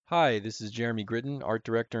Hi, this is Jeremy Gritton, Art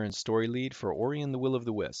Director and Story Lead for Ori and the Will of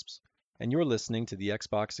the Wisps, and you're listening to the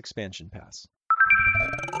Xbox Expansion Pass.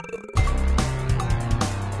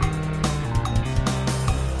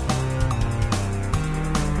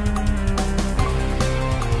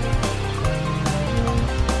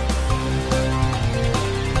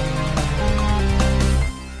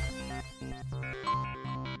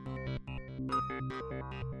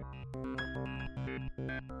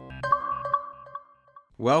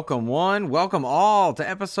 Welcome one, welcome all to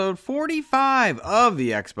episode 45 of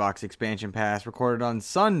the Xbox Expansion Pass, recorded on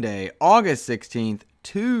Sunday, August 16th,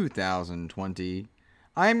 2020.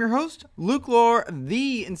 I am your host, Luke Lore,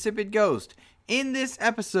 the Insipid Ghost. In this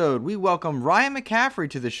episode, we welcome Ryan McCaffrey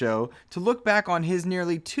to the show to look back on his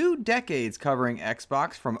nearly 2 decades covering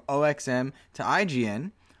Xbox from OXM to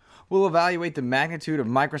IGN. We'll evaluate the magnitude of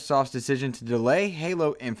Microsoft's decision to delay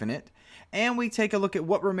Halo Infinite, and we take a look at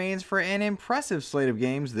what remains for an impressive slate of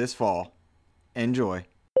games this fall. Enjoy.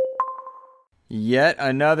 Yet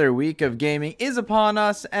another week of gaming is upon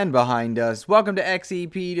us and behind us. Welcome to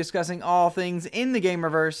XEP, discussing all things in the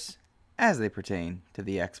Gamerverse as they pertain to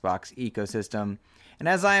the Xbox ecosystem. And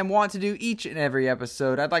as I am wont to do each and every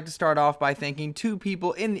episode, I'd like to start off by thanking 2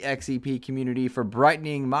 people in the XEP community for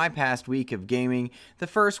brightening my past week of gaming. The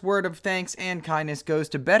first word of thanks and kindness goes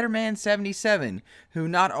to BetterMan77, who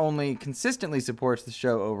not only consistently supports the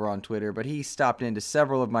show over on Twitter, but he stopped into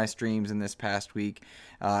several of my streams in this past week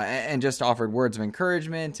and just offered words of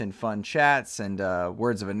encouragement and fun chats and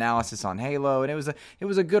words of analysis on Halo, and it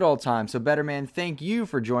was a good old time. So BetterMan, thank you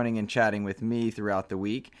for joining and chatting with me throughout the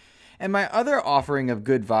week. And my other offering of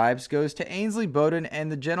good vibes goes to Ainsley Bowden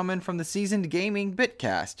and the gentleman from the Seasoned Gaming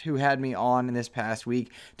Bitcast, who had me on in this past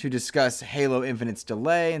week to discuss Halo Infinite's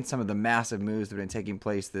delay and some of the massive moves that have been taking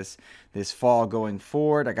place this fall going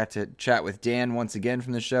forward. I got to chat with Dan once again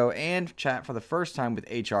from the show and chat for the first time with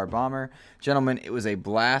HR Bomber. Gentlemen, it was a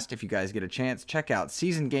blast. If you guys get a chance, check out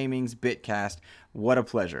Seasoned Gaming's Bitcast. What a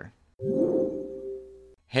pleasure.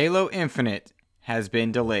 Halo Infinite has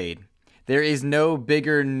been delayed. There is no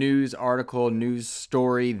bigger news article, news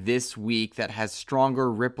story this week that has stronger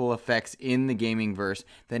ripple effects in the gaming verse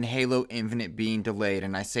than Halo Infinite being delayed.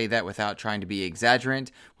 And I say that without trying to be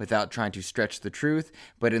exaggerant, without trying to stretch the truth,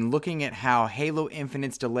 but in looking at how Halo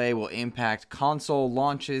Infinite's delay will impact console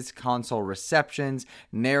launches, console receptions,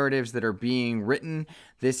 narratives that are being written.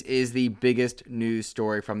 This is the biggest news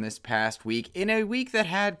story from this past week, in a week that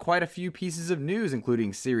had quite a few pieces of news,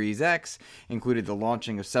 including Series X, included the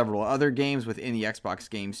launching of several other games within the Xbox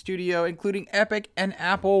Game Studio, including Epic and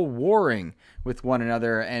Apple warring with one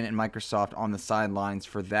another, and Microsoft on the sidelines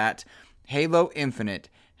for that. Halo Infinite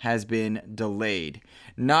has been delayed.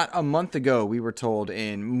 Not a month ago, we were told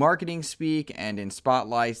in marketing speak and in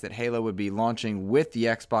spotlights that Halo would be launching with the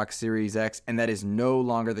Xbox Series X, and that is no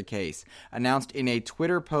longer the case. Announced in a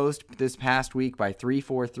Twitter post this past week by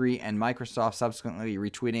 343 and Microsoft subsequently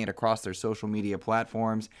retweeting it across their social media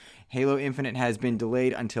platforms, Halo Infinite has been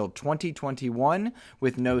delayed until 2021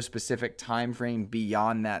 with no specific time frame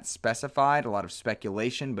beyond that specified. A lot of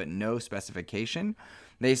speculation, but no specification.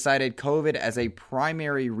 They cited COVID as a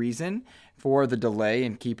primary reason for the delay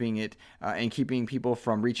in keeping people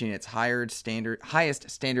from reaching its highest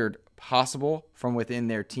standard possible from within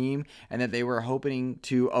their team, and that they were hoping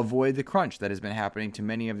to avoid the crunch that has been happening to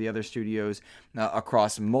many of the other studios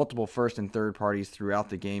across multiple first and third parties throughout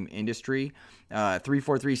the game industry.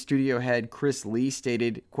 343 studio head Chris Lee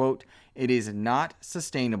stated, quote, "It is not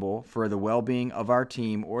sustainable for the well-being of our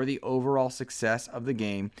team or the overall success of the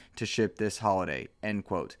game to ship this holiday," end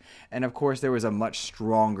quote. And of course, there was a much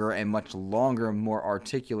stronger and much longer, more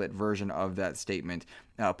articulate version of that statement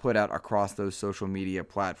put out across those social media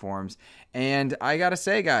platforms. And I gotta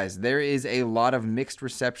say, guys, there is a lot of mixed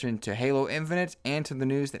reception to Halo Infinite and to the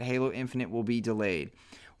news that Halo Infinite will be delayed.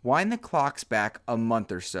 Wind the clocks back a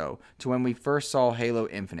month or so to when we first saw Halo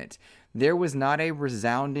Infinite. There was not a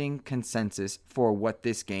resounding consensus for what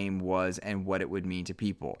this game was and what it would mean to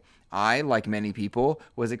people. I, like many people,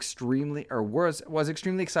 was extremely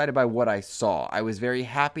excited by what I saw. I was very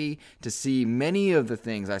happy to see many of the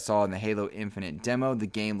things I saw in the Halo Infinite demo. The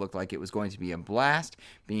game looked like it was going to be a blast,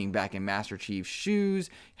 being back in Master Chief's shoes,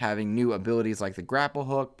 having new abilities like the grapple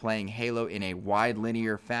hook, playing Halo in a wide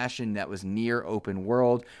linear fashion that was near open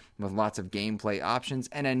world, with lots of gameplay options,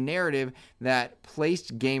 and a narrative that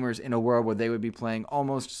placed gamers in a world where they would be playing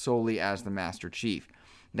almost solely as the Master Chief.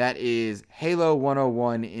 That is Halo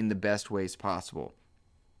 101 in the best ways possible.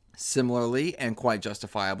 Similarly, and quite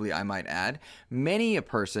justifiably I might add, many a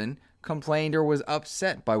person complained or was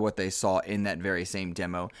upset by what they saw in that very same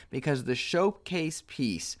demo, because the showcase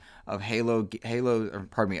piece of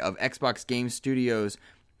Xbox Game Studios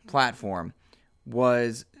platform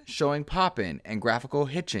was showing pop-in and graphical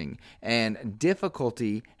hitching and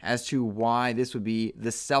difficulty as to why this would be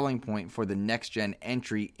the selling point for the next-gen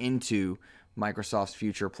entry into Microsoft's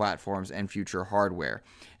future platforms and future hardware.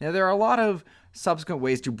 Now, there are a lot of subsequent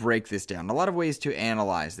ways to break this down, a lot of ways to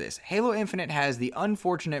analyze this. Halo Infinite has the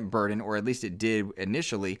unfortunate burden, or at least it did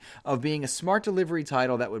initially, of being a smart delivery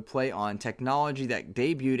title that would play on technology that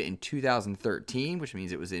debuted in 2013, which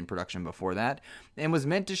means it was in production before that, and was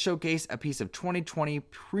meant to showcase a piece of 2020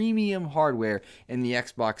 premium hardware in the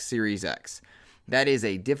Xbox Series X. That is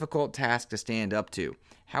a difficult task to stand up to.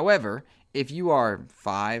 However, if you are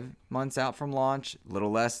 5 months out from launch,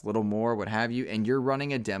 little less, little more, what have you, and you're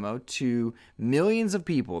running a demo to millions of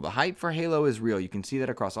people, the hype for Halo is real. You can see that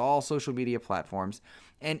across all social media platforms.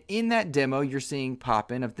 And in that demo, you're seeing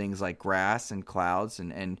pop-in of things like grass and clouds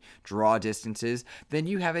and draw distances. Then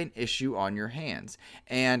you have an issue on your hands.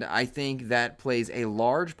 And I think that plays a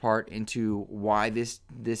large part into why this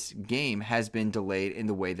game has been delayed in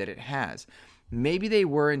the way that it has. Maybe they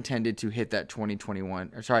were intended to hit that the 2020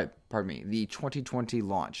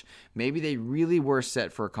 launch. Maybe they really were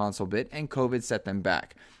set for a console bit and COVID set them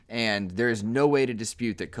back. And there is no way to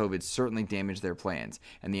dispute that COVID certainly damaged their plans.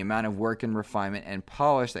 And the amount of work and refinement and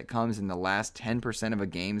polish that comes in the last 10% of a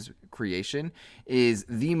game's creation is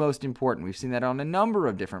the most important. We've seen that on a number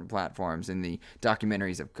of different platforms, in the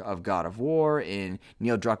documentaries of God of War, in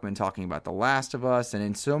Neil Druckmann talking about The Last of Us, and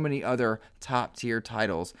in so many other top-tier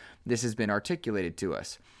titles. This has been articulated to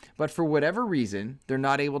us. But for whatever reason, they're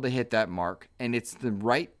not able to hit that mark, and it's the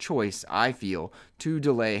right choice, I feel, to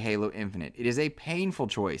delay Halo Infinite. It is a painful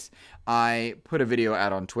choice. I put a video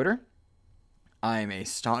out on Twitter. I'm a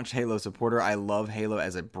staunch Halo supporter. I love Halo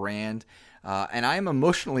as a brand. And I am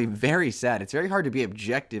emotionally very sad. It's very hard to be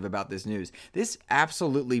objective about this news. This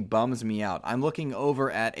absolutely bums me out. I'm looking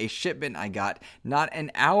over at a shipment I got not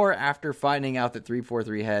an hour after finding out that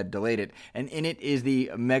 343 had delayed it, and in it is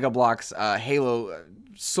the Mega Bloks Halo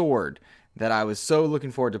sword that I was so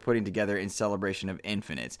looking forward to putting together in celebration of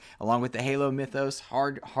Infinite, along with the Halo Mythos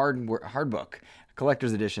hard book,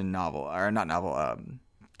 collector's edition novel, or not novel,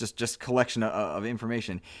 just collection of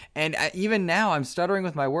information. And even now, I'm stuttering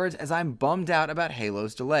with my words as I'm bummed out about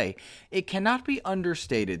Halo's delay. It cannot be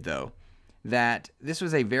understated, though, that this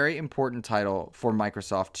was a very important title for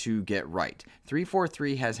Microsoft to get right.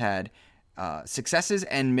 343 has had successes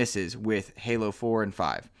and misses with Halo 4 and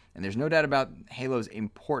 5. And there's no doubt about Halo's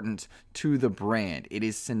importance to the brand. It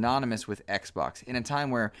is synonymous with Xbox. In a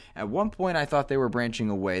time where at one point I thought they were branching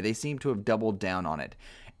away, they seem to have doubled down on it.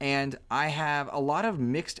 And I have a lot of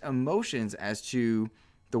mixed emotions as to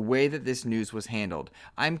the way that this news was handled.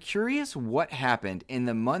 I'm curious what happened in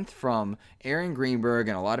the month from Aaron Greenberg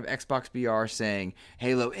and a lot of Xbox BR saying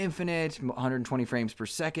Halo Infinite, 120 frames per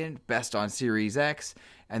second, best on Series X.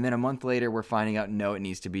 And then a month later, we're finding out, no, it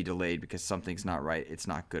needs to be delayed because something's not right. It's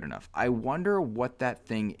not good enough. I wonder what that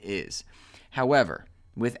thing is. However,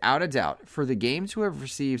 without a doubt, for the game to have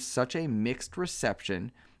received such a mixed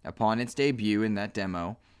reception upon its debut in that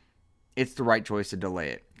demo, it's the right choice to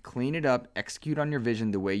delay it. Clean it up, execute on your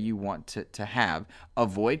vision the way you want to have.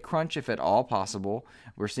 Avoid crunch if at all possible.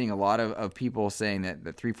 We're seeing a lot of people saying that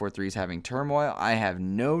 343 is having turmoil. I have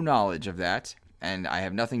no knowledge of that, and I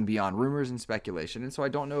have nothing beyond rumors and speculation, and so I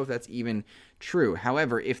don't know if that's even true.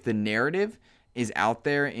 However, if the narrative is out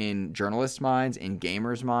there in journalists' minds, in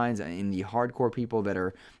gamers' minds, in the hardcore people that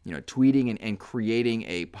are, tweeting and creating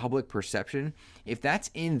a public perception, if that's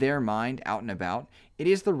in their mind out and about, it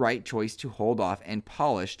is the right choice to hold off and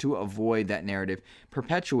polish to avoid that narrative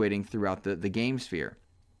perpetuating throughout the game sphere.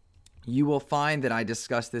 You will find that I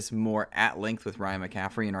discuss this more at length with Ryan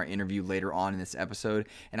McCaffrey in our interview later on in this episode,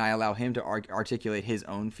 and I allow him to articulate his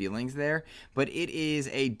own feelings there. But it is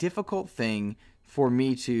a difficult thing for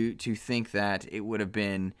me to think that it would have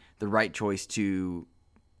been the right choice to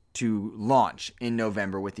launch in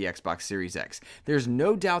November with the Xbox Series X. There's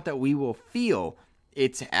no doubt that we will feel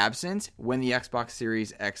its absence when the Xbox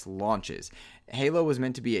Series X launches. Halo was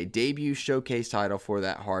meant to be a debut showcase title for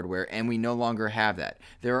that hardware, and we no longer have that.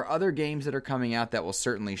 There are other games that are coming out that will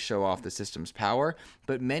certainly show off the system's power,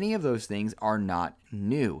 but many of those things are not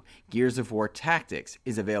new. Gears of War Tactics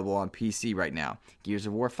is available on PC right now. Gears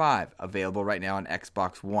of War 5 available right now on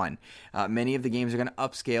Xbox One. Many of the games are going to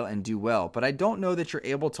upscale and do well, but I don't know that you're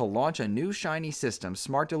able to launch a new shiny system,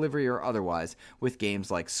 smart delivery or otherwise, with games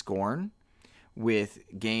like Scorn, with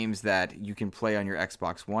games that you can play on your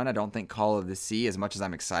Xbox One. I don't think Call of the Sea, as much as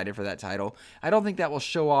I'm excited for that title, I don't think that will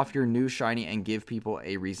show off your new shiny and give people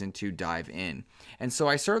a reason to dive in. And so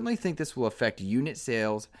I certainly think this will affect unit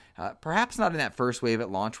sales, perhaps not in that first wave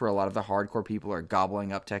at launch where a lot of the hardcore people are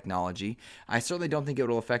gobbling up technology. I certainly don't think it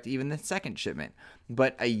will affect even the second shipment.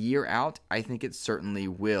 But a year out, I think it certainly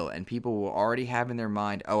will. And people will already have in their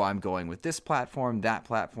mind, oh, I'm going with this platform, that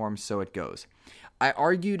platform, so it goes. I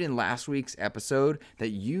argued in last week's episode that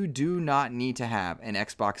you do not need to have an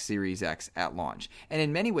Xbox Series X at launch. And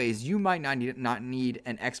in many ways, you might not need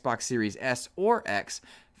an Xbox Series S or X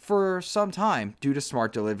for some time due to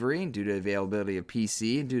smart delivery, due to availability of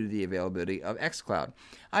PC, and due to the availability of xCloud.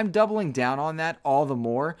 I'm doubling down on that all the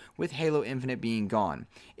more with Halo Infinite being gone.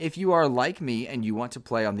 If you are like me and you want to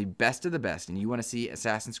play on the best of the best and you want to see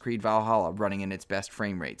Assassin's Creed Valhalla running in its best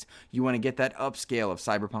frame rates, you want to get that upscale of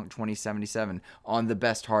Cyberpunk 2077 on the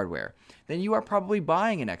best hardware, then you are probably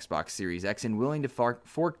buying an Xbox Series X and willing to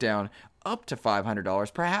fork down up to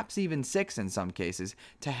 $500, perhaps even $600 in some cases,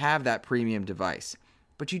 to have that premium device.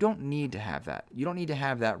 But you don't need to have that. You don't need to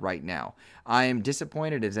have that right now. I am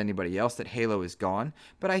disappointed as anybody else that Halo is gone,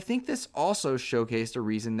 but I think this also showcased a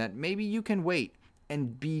reason that maybe you can wait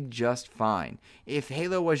and be just fine. If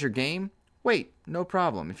Halo was your game, wait, no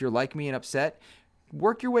problem. If you're like me and upset,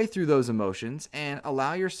 work your way through those emotions and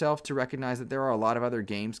allow yourself to recognize that there are a lot of other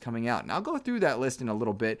games coming out. And I'll go through that list in a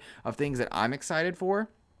little bit of things that I'm excited for.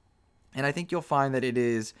 And I think you'll find that it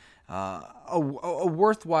is a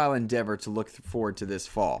worthwhile endeavor to look forward to this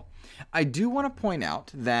fall. I do want to point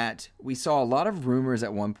out that we saw a lot of rumors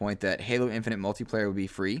at one point that Halo Infinite multiplayer would be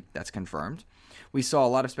free. That's confirmed. We saw a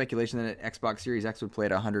lot of speculation that Xbox Series X would play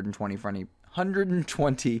at 120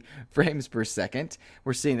 frames per second.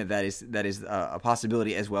 We're seeing that is a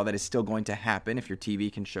possibility as well. That is still going to happen if your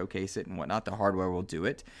TV can showcase it and whatnot. The hardware will do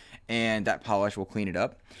it, and that polish will clean it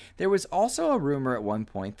up. There was also a rumor at one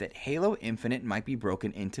point that Halo Infinite might be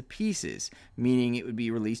broken into pieces, meaning it would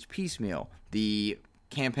be released piecemeal. The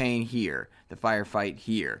campaign here, the firefight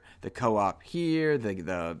here, the co-op here,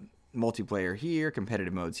 the multiplayer here,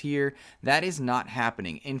 competitive modes here. That is not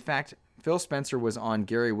happening. In fact, Phil Spencer was on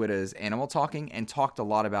Gary Whitta's Animal Talking and talked a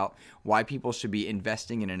lot about why people should be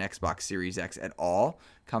investing in an Xbox Series X at all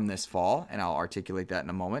come this fall, and I'll articulate that in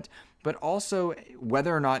a moment, but also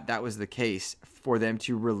whether or not that was the case for them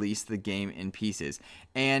to release the game in pieces.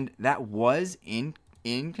 And that was in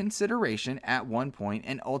consideration at one point,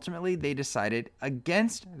 and ultimately they decided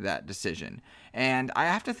against that decision. And I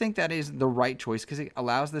have to think that is the right choice because it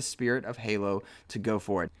allows the spirit of Halo to go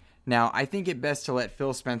forward. Now, I think it best to let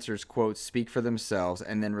Phil Spencer's quotes speak for themselves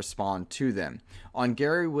and then respond to them. On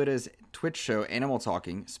Gary Whitta's Twitch show, Animal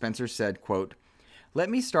Talking, Spencer said, quote, "Let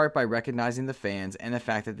me start by recognizing the fans and the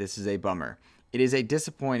fact that this is a bummer. It is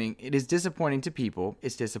disappointing to people,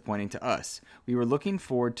 it's disappointing to us. We were looking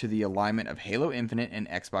forward to the alignment of Halo Infinite and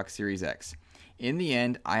Xbox Series X. In the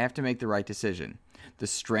end, I have to make the right decision. The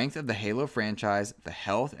strength of the Halo franchise, the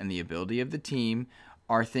health and the ability of the team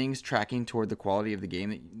are things tracking toward the quality of the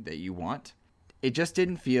game that you want. It just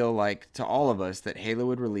didn't feel like, to all of us, that Halo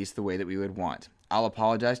would release the way that we would want. I'll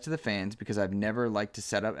apologize to the fans because I've never liked to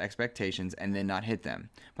set up expectations and then not hit them.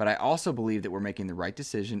 But I also believe that we're making the right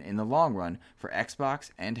decision in the long run for Xbox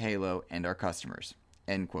and Halo and our customers."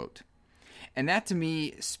 End quote. And that to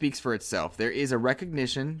me speaks for itself. There is a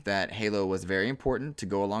recognition that Halo was very important to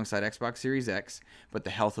go alongside Xbox Series X, but the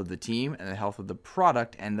health of the team and the health of the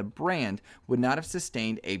product and the brand would not have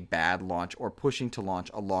sustained a bad launch or pushing to launch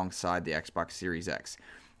alongside the Xbox Series X.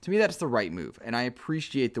 To me, that's the right move, and I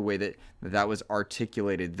appreciate the way that was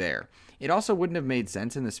articulated there. It also wouldn't have made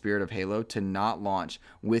sense in the spirit of Halo to not launch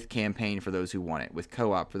with campaign for those who want it, with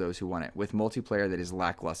co-op for those who want it, with multiplayer that is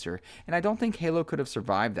lackluster, and I don't think Halo could have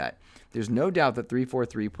survived that. There's no doubt that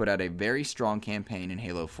 343 put out a very strong campaign in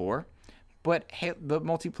Halo 4, but the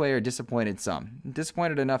multiplayer disappointed some.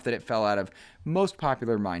 Disappointed enough that it fell out of most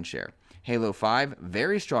popular mindshare. Halo 5,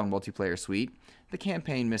 very strong multiplayer suite. The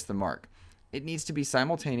campaign missed the mark. It needs to be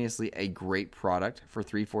simultaneously a great product for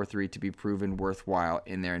 343 to be proven worthwhile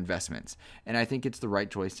in their investments, and I think it's the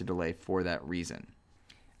right choice to delay for that reason.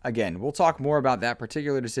 Again, we'll talk more about that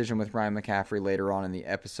particular decision with Ryan McCaffrey later on in the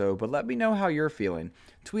episode, but let me know how you're feeling.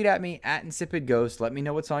 Tweet at me, @InsipidGhost. Let me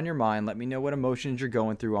know what's on your mind. Let me know what emotions you're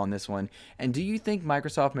going through on this one. And do you think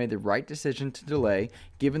Microsoft made the right decision to delay,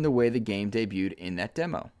 given the way the game debuted in that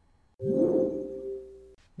demo?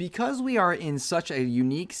 Because we are in such a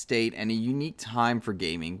unique state and a unique time for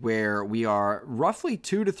gaming, where we are roughly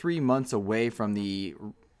 2 to 3 months away from the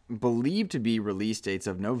believed to be release dates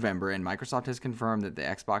of November, and Microsoft has confirmed that the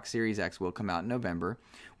Xbox Series X will come out in November.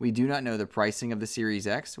 We do not know the pricing of the Series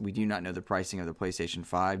X. We do not know the pricing of the PlayStation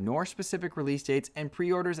 5, nor specific release dates, and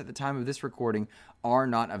pre-orders at the time of this recording are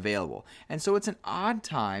not available. And so it's an odd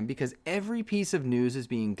time because every piece of news is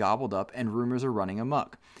being gobbled up and rumors are running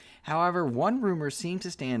amok. However, one rumor seemed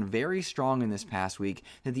to stand very strong in this past week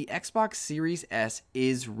that the Xbox Series S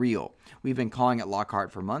is real. We've been calling it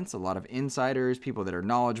Lockhart for months. A lot of insiders, people that are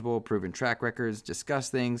knowledgeable, proven track records,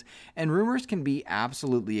 discuss things, and rumors can be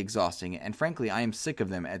absolutely exhausting, and frankly, I am sick of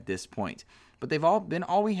them at this point. But they've all been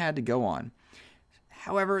all we had to go on.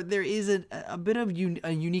 However, there is a bit of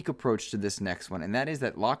a unique approach to this next one, and that is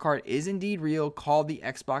that Lockhart is indeed real, called the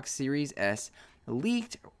Xbox Series S,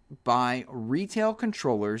 leaked by retail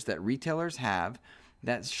controllers that retailers have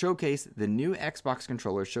that showcase the new Xbox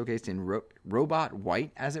controllers showcased in robot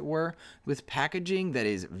white, as it were, with packaging that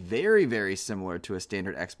is very, very similar to a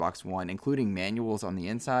standard Xbox One, including manuals on the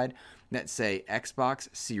inside that say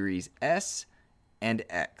Xbox Series S and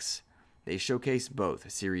X. They showcase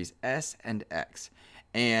both Series S and X.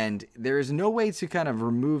 And there is no way to kind of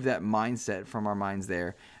remove that mindset from our minds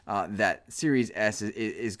there that Series S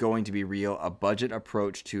is going to be real, a budget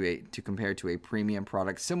approach to compare to a premium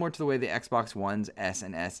product, similar to the way the Xbox One's S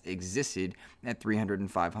and S existed at $300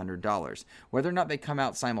 and $500. Whether or not they come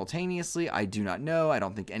out simultaneously, I do not know. I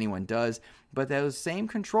don't think anyone does. But those same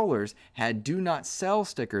controllers had do not sell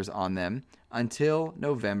stickers on them until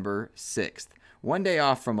November 6th. One day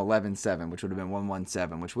off from 11/7, which would have been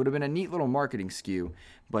 1/17, which would have been a neat little marketing skew.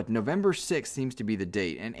 But November 6th seems to be the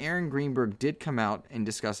date. And Aaron Greenberg did come out in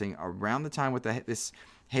discussing around the time with this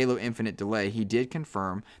Halo Infinite delay, he did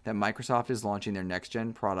confirm that Microsoft is launching their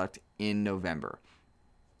next-gen product in November.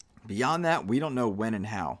 Beyond that, we don't know when and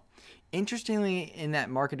how. Interestingly, in that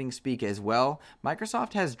marketing speak as well,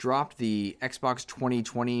 Microsoft has dropped the Xbox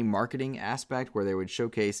 2020 marketing aspect where they would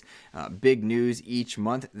showcase big news each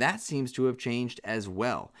month. That seems to have changed as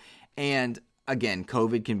well. And again,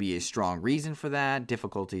 COVID can be a strong reason for that.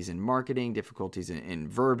 Difficulties in marketing, difficulties in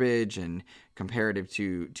verbiage, and comparative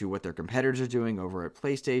to what their competitors are doing over at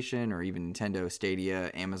PlayStation or even Nintendo,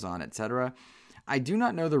 Stadia, Amazon, etc. I do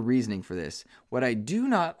not know the reasoning for this. What I do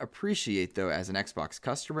not appreciate, though, as an Xbox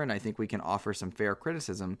customer, and I think we can offer some fair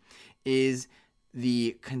criticism, is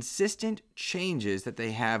the consistent changes that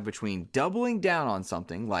they have between doubling down on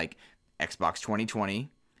something like Xbox 2020,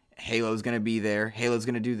 Halo's going to be there, Halo's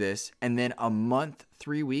going to do this, and then a month,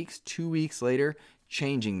 3 weeks, 2 weeks later,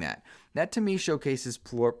 changing that. That, to me, showcases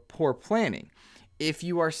poor planning. If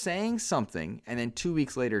you are saying something and then 2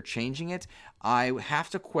 weeks later changing it, I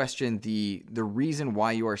have to question the reason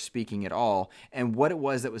why you are speaking at all and what it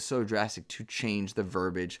was that was so drastic to change the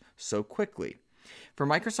verbiage so quickly. For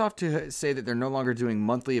Microsoft to say that they're no longer doing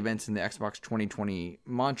monthly events in the Xbox 2020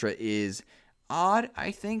 mantra is odd,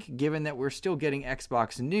 I think, given that we're still getting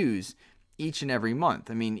Xbox news each and every month.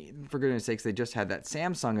 I mean, for goodness sakes, they just had that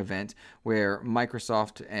Samsung event where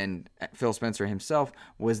Microsoft and Phil Spencer himself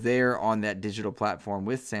was there on that digital platform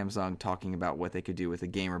with Samsung talking about what they could do with the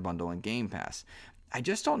Gamer Bundle and Game Pass. I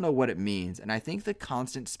just don't know what it means, and I think the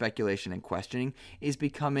constant speculation and questioning is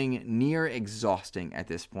becoming near exhausting at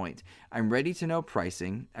this point. I'm ready to know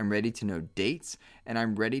pricing, I'm ready to know dates, and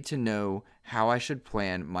I'm ready to know how I should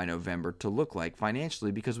plan my November to look like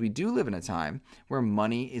financially, because we do live in a time where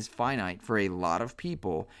money is finite for a lot of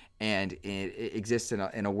people, and it exists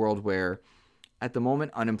in a world where at the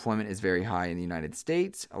moment, unemployment is very high in the United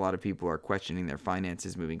States. A lot of people are questioning their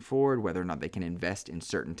finances moving forward, whether or not they can invest in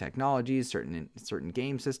certain technologies, certain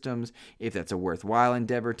game systems, if that's a worthwhile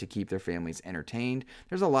endeavor to keep their families entertained.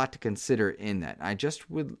 There's a lot to consider in that.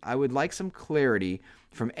 I would like some clarity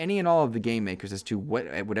from any and all of the game makers as to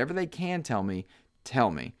whatever they can tell me, tell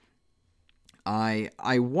me.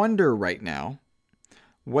 I wonder right now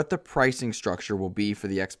what the pricing structure will be for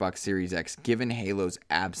the Xbox Series X given Halo's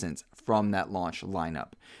absence from that launch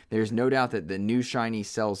lineup. There's no doubt that the new shiny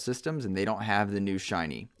sells systems and they don't have the new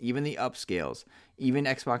shiny. Even the upscales, even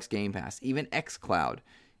Xbox Game Pass, even xCloud.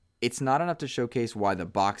 It's not enough to showcase why the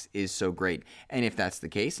box is so great. And if that's the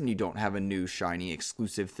case and you don't have a new shiny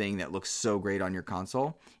exclusive thing that looks so great on your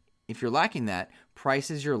console, if you're lacking that, price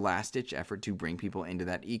is your last-ditch effort to bring people into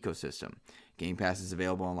that ecosystem. Game Pass is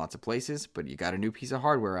available in lots of places, but you got a new piece of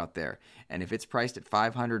hardware out there. And if it's priced at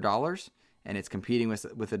 $500 and it's competing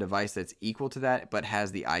with a device that's equal to that but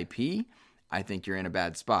has the IP, I think you're in a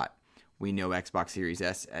bad spot. We know Xbox Series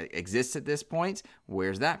S exists at this point.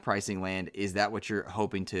 Where's that pricing land? Is that what you're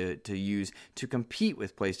hoping to use to compete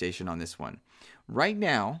with PlayStation on this one? Right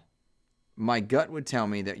now, my gut would tell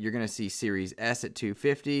me that you're going to see Series S at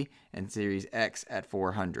 $250 and Series X at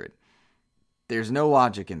 $400. There's no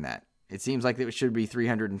logic in that. It seems like it should be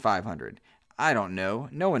 300 and 500. I don't know.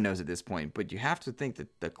 No one knows at this point, but you have to think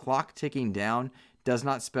that the clock ticking down does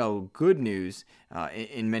not spell good news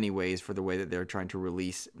in many ways for the way that they're trying to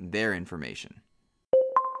release their information.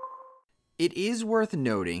 It is worth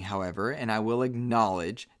noting, however, and I will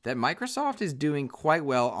acknowledge, that Microsoft is doing quite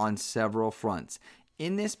well on several fronts.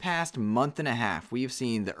 In this past month and a half, we have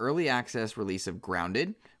seen the early access release of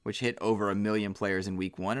Grounded, which hit over 1 million players in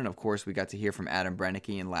week 1. And of course, we got to hear from Adam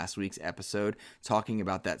Brennicky in last week's episode talking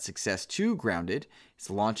about that success to Grounded. It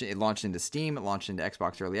launched into Steam, it launched into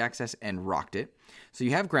Xbox Early Access, and rocked it. So you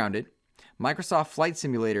have Grounded. Microsoft Flight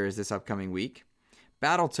Simulator is this upcoming week.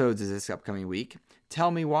 Battletoads is this upcoming week. Tell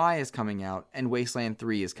Me Why is coming out, and Wasteland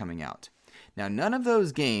 3 is coming out. Now, none of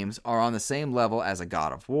those games are on the same level as a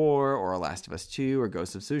God of War or a Last of Us 2 or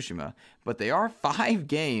Ghost of Tsushima, but they are 5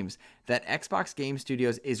 games that Xbox Game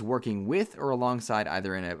Studios is working with or alongside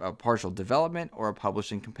either in a partial development or a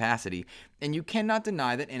publishing capacity, and you cannot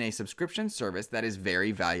deny that in a subscription service that is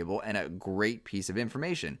very valuable and a great piece of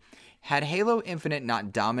information. Had Halo Infinite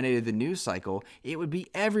not dominated the news cycle, it would be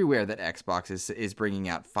everywhere that Xbox is bringing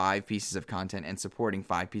out 5 pieces of content and supporting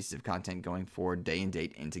 5 pieces of content going forward day and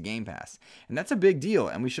date into Game Pass. And that's a big deal,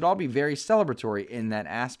 and we should all be very celebratory in that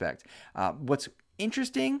aspect. What's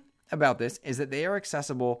interesting about this is that they are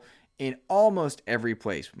accessible in almost every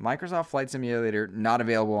place. Microsoft Flight Simulator, not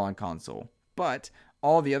available on console, but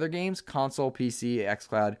all the other games, console, PC,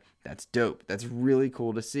 xCloud, that's dope. That's really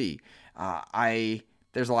cool to see.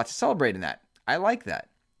 There's a lot to celebrate in that. I like that.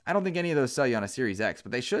 I don't think any of those sell you on a Series X,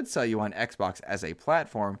 but they should sell you on Xbox as a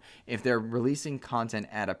platform if they're releasing content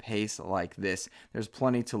at a pace like this. There's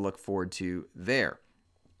plenty to look forward to there.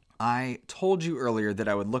 I told you earlier that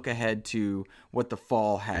I would look ahead to what the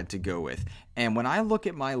fall had to go with. And when I look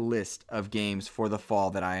at my list of games for the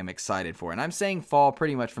fall that I am excited for, and I'm saying fall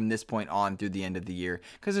pretty much from this point on through the end of the year,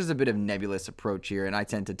 because there's a bit of nebulous approach here, and I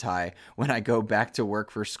tend to tie when I go back to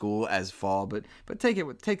work for school as fall, but take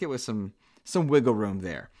it with some wiggle room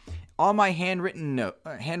there. On my handwritten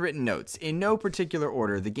notes, in no particular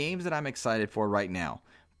order, the games that I'm excited for right now: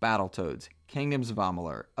 Battletoads, Kingdoms of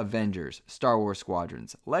Amalur, Avengers, Star Wars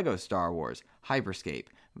Squadrons, Lego Star Wars, Hyperscape,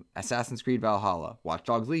 Assassin's Creed Valhalla, Watch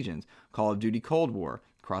Dogs Legions, Call of Duty Cold War,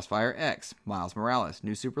 Crossfire X, Miles Morales,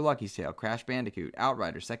 New Super Lucky's Tale, Crash Bandicoot,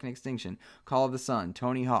 Outriders, Second Extinction, Call of the Sun,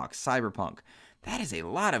 Tony Hawk, Cyberpunk. That is a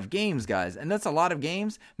lot of games, guys, and that's a lot of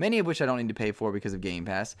games, many of which I don't need to pay for because of Game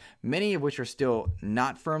Pass, many of which are still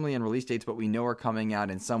not firmly in release dates, but we know are coming out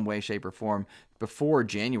in some way, shape, or form before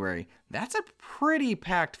January. That's a pretty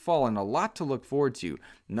packed fall and a lot to look forward to.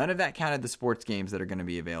 None of that counted the sports games that are going to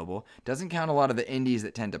be available. Doesn't count a lot of the indies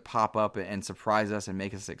that tend to pop up and surprise us and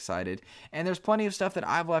make us excited. And there's plenty of stuff that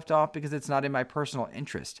I've left off because it's not in my personal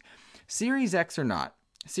interest. Series X or not,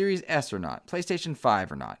 Series S or not, PlayStation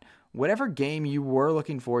 5 or not, whatever game you were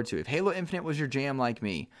looking forward to, if Halo Infinite was your jam like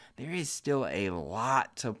me, there is still a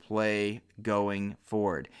lot to play going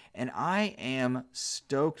forward. And I am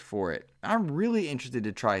stoked for it. I'm really interested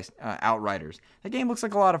to try Outriders. That game looks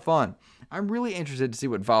like a lot of fun. I'm really interested to see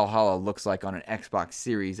what Valhalla looks like on an Xbox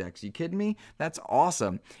Series X. You kidding me? That's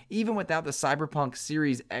awesome. Even without the Cyberpunk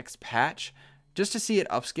Series X patch, just to see it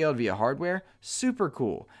upscaled via hardware, super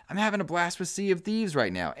cool. I'm having a blast with Sea of Thieves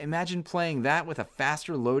right now. Imagine playing that with a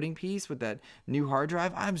faster loading piece with that new hard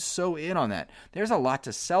drive. I'm so in on that. There's a lot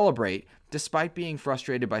to celebrate, despite being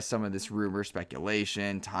frustrated by some of this rumor,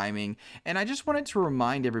 speculation, timing, and I just wanted to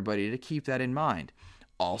remind everybody to keep that in mind.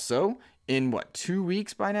 Also, in 2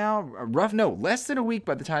 weeks by now? Less than a week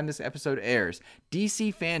by the time this episode airs,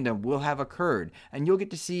 DC fandom will have occurred, and you'll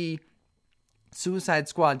get to see Suicide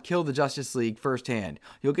Squad kill the Justice League firsthand.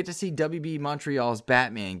 You'll get to see WB Montreal's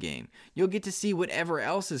Batman game. You'll get to see whatever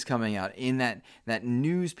else is coming out in that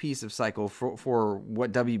news piece of cycle for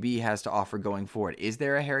what WB has to offer going forward. Is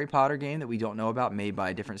there a Harry Potter game that we don't know about made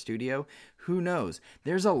by a different studio? Who knows?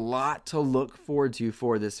 There's a lot to look forward to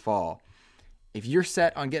for this fall. If you're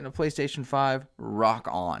set on getting a PlayStation 5, rock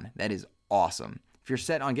on. That is awesome. If you're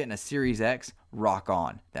set on getting a Series X, rock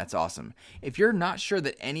on. That's awesome. If you're not sure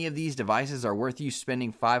that any of these devices are worth you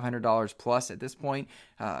spending $500 plus at this point,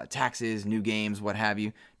 taxes, new games, what have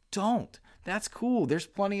you, don't. That's cool. There's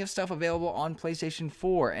plenty of stuff available on PlayStation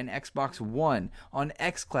 4 and Xbox One, on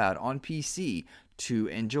xCloud, on PC to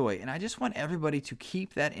enjoy. And I just want everybody to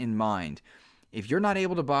keep that in mind. If you're not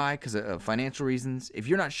able to buy because of financial reasons, if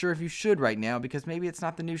you're not sure if you should right now because maybe it's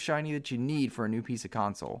not the new shiny that you need for a new piece of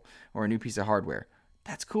console or a new piece of hardware,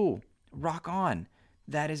 that's cool. Rock on.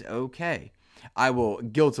 That is okay. I will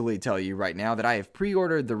guiltily tell you right now that I have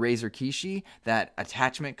pre-ordered the Razer Kishi, that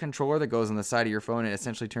attachment controller that goes on the side of your phone and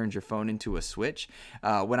essentially turns your phone into a Switch.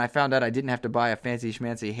 When I found out I didn't have to buy a fancy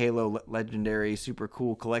schmancy Halo Legendary Super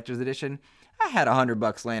Cool Collector's Edition, I had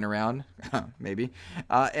 $100 laying around, maybe,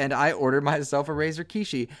 and I ordered myself a Razer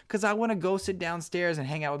Kishi because I want to go sit downstairs and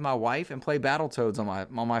hang out with my wife and play Battletoads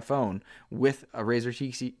on my phone with a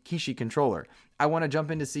Razer Kishi controller. I want to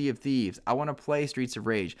jump into Sea of Thieves. I want to play Streets of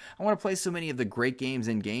Rage. I want to play so many of the great games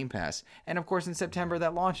in Game Pass, and of course in September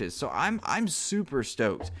that launches. So I'm super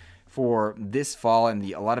stoked for this fall and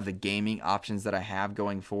a lot of the gaming options that I have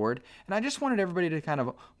going forward. And I just wanted everybody to kind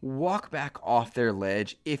of walk back off their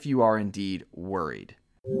ledge if you are indeed worried.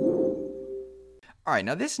 All right,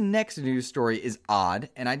 now this next news story is odd,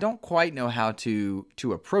 and I don't quite know how to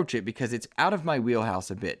approach it because it's out of my wheelhouse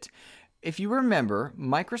a bit. If you remember,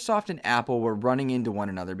 Microsoft and Apple were running into one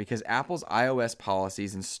another because Apple's iOS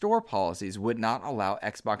policies and store policies would not allow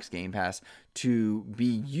Xbox Game Pass to be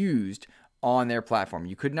used on their platform.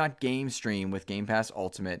 You could not game stream with Game Pass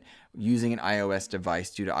Ultimate using an iOS device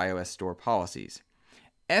due to iOS store policies.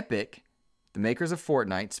 Epic, the makers of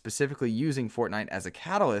Fortnite, specifically using Fortnite as a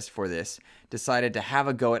catalyst for this, decided to have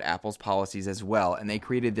a go at Apple's policies as well, and they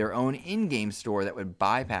created their own in-game store that would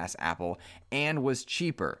bypass Apple and was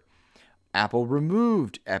cheaper. Apple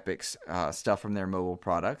removed Epic's stuff from their mobile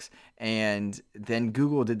products, and then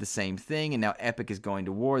Google did the same thing, and now Epic is going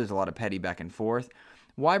to war. There's a lot of petty back and forth.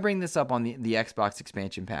 Why bring this up on the Xbox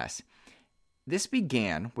expansion pass? This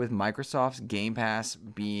began with Microsoft's Game Pass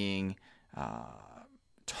being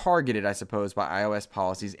targeted, I suppose, by iOS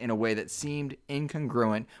policies in a way that seemed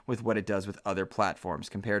incongruent with what it does with other platforms,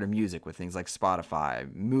 compared to music with things like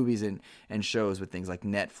Spotify, movies and shows with things like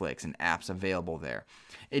Netflix and apps available there.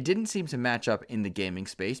 It didn't seem to match up in the gaming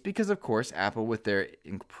space because, of course, Apple, with their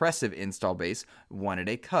impressive install base, wanted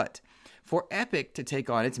a cut. For Epic to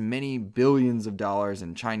take on its many billions of dollars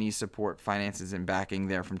in Chinese support, finances, and backing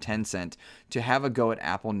there from Tencent to have a go at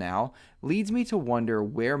Apple now leads me to wonder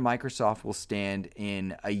where Microsoft will stand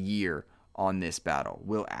in a year on this battle.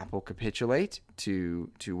 Will Apple capitulate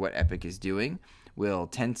to what Epic is doing? Will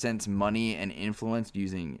Tencent's money and influence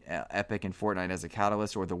using Epic and Fortnite as a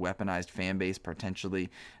catalyst, or the weaponized fan base potentially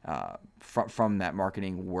from that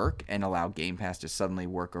marketing, work and allow Game Pass to suddenly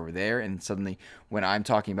work over there? And suddenly, when I'm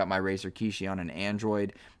talking about my Razer Kishi on an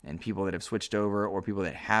Android and people that have switched over or people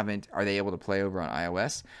that haven't, are they able to play over on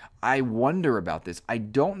iOS? I wonder about this. I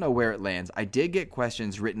don't know where it lands. I did get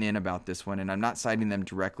questions written in about this one, and I'm not citing them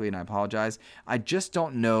directly, and I apologize. I just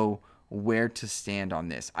don't know where to stand on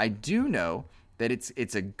this. I do know that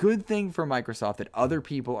it's a good thing for Microsoft that other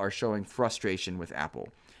people are showing frustration with Apple.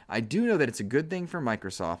 I do know that it's a good thing for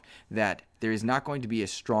Microsoft that there is not going to be a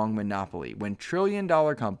strong monopoly. When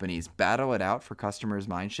trillion-dollar companies battle it out for customers'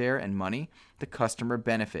 mindshare and money, the customer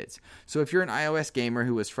benefits. So if you're an iOS gamer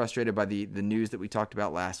who was frustrated by the news that we talked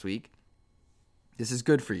about last week, this is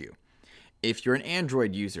good for you. If you're an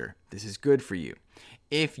Android user, this is good for you.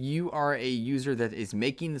 If you are a user that is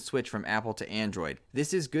making the switch from Apple to Android,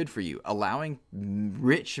 this is good for you. Allowing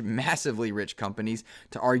massively rich companies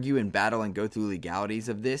to argue and battle and go through legalities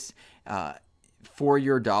of this for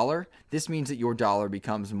your dollar, this means that your dollar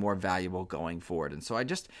becomes more valuable going forward. And so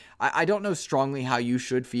I don't know strongly how you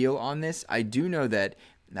should feel on this. I do know that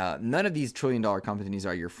none of these trillion-dollar companies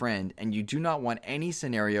are your friend, and you do not want any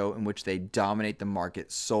scenario in which they dominate the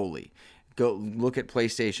market solely. Go look at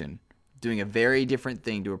PlayStation, doing a very different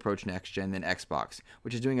thing to approach next gen than Xbox,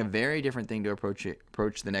 which is doing a very different thing to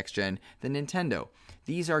approach the next gen than Nintendo.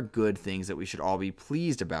 These are good things that we should all be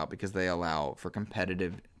pleased about because they allow for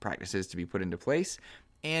competitive practices to be put into place,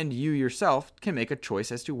 and you yourself can make a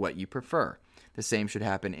choice as to what you prefer. The same should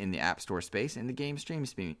happen in the App Store space and the game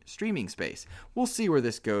streaming space. We'll see where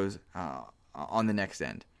this goes on the next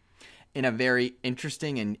end. In a very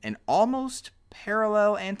interesting and almost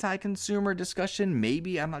parallel anti-consumer discussion,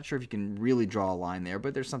 maybe, I'm not sure if you can really draw a line there,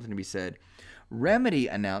 but there's something to be said. Remedy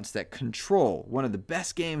announced that Control, one of the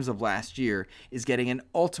best games of last year, is getting an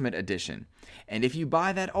Ultimate Edition. And if you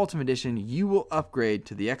buy that Ultimate Edition, you will upgrade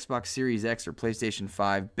to the Xbox Series X or PlayStation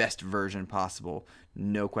 5 best version possible.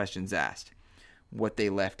 No questions asked. What they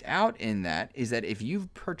left out in that is that if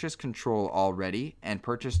you've purchased Control already and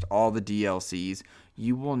purchased all the DLCs,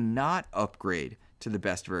 you will not upgrade to the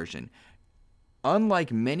best version.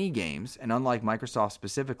 Unlike many games, and unlike Microsoft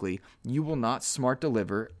specifically, you will not smart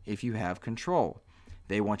deliver if you have Control.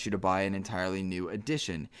 They want you to buy an entirely new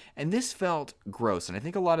edition. And this felt gross, and I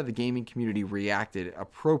think a lot of the gaming community reacted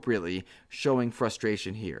appropriately, showing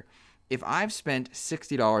frustration here. If I've spent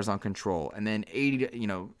 $60 on Control and then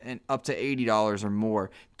and up to $80 or more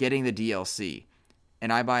getting the DLC,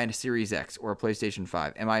 and I buy a Series X or a PlayStation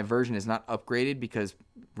 5, and my version is not upgraded because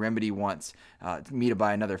Remedy wants me to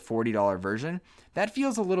buy another $40 version, that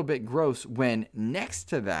feels a little bit gross when next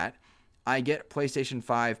to that, I get PlayStation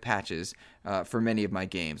 5 patches for many of my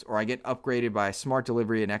games, or I get upgraded by Smart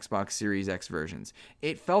Delivery and Xbox Series X versions.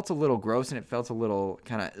 It felt a little gross, and it felt a little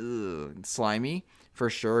kind of slimy, for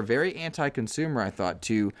sure. Very anti-consumer, I thought,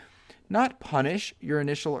 to not punish your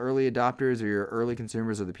initial early adopters or your early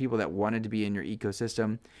consumers or the people that wanted to be in your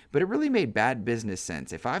ecosystem, but it really made bad business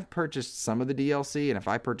sense. If I've purchased some of the DLC, and if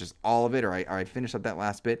I purchased all of it, or I finished up that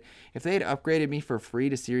last bit, if they had upgraded me for free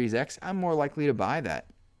to Series X, I'm more likely to buy that.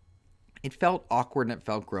 It felt awkward and it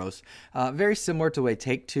felt gross. Very similar to the way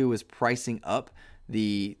Take-Two was pricing up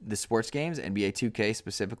the sports games. NBA 2K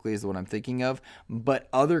specifically is the one I'm thinking of, but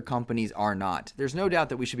other companies are not. There's no doubt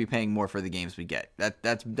that we should be paying more for the games we get.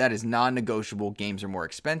 That is non-negotiable. Games are more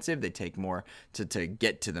expensive. They take more to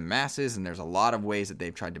get to the masses, and there's a lot of ways that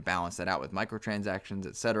they've tried to balance that out with microtransactions,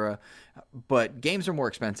 etc. But games are more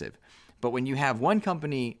expensive. But when you have one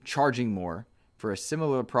company charging more for a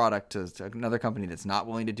similar product to another company that's not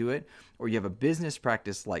willing to do it, or you have a business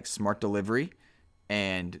practice like Smart Delivery,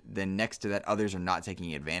 and then next to that, others are not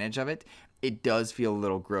taking advantage of it, it does feel a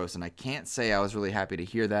little gross. And I can't say I was really happy to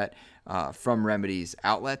hear that from Remedy's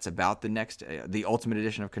outlets about the Ultimate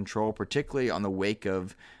Edition of Control, particularly in the wake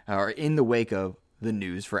of the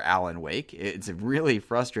news for Alan Wake. It's really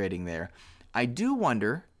frustrating there. I do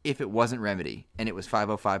wonder if it wasn't Remedy and it was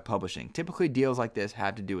 505 Publishing. Typically, deals like this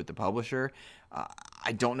have to do with the publisher.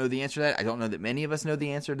 I don't know the answer to that. I don't know that many of us know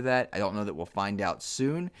the answer to that. I don't know that we'll find out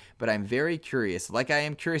soon, but I'm very curious, like I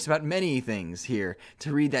am curious about many things here,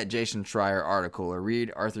 to read that Jason Schreier article or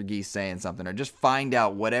read Arthur Geese saying something or just find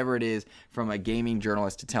out whatever it is from a gaming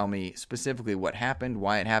journalist to tell me specifically what happened,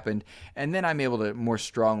 why it happened, and then I'm able to more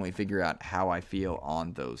strongly figure out how I feel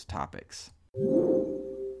on those topics.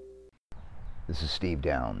 This is Steve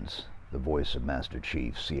Downs, the voice of Master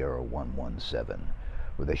Chief Sierra 117,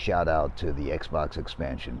 with a shout out to the Xbox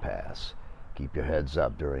Expansion Pass. Keep your heads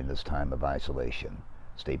up during this time of isolation.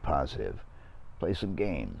 Stay positive. Play some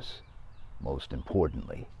games. Most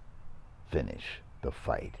importantly, finish the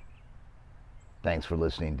fight. Thanks for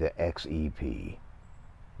listening to XEP.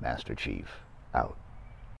 Master Chief, out.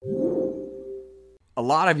 A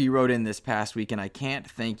lot of you wrote in this past week, and I can't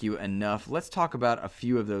thank you enough. Let's talk about a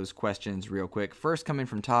few of those questions real quick. First, coming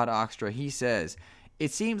from Todd Oxtra, he says,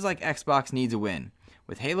 "It seems like Xbox needs a win.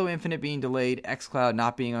 With Halo Infinite being delayed, xCloud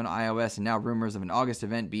not being on iOS, and now rumors of an August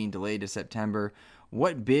event being delayed to September,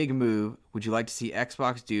 what big move would you like to see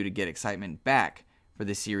Xbox do to get excitement back for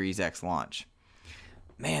the Series X launch?"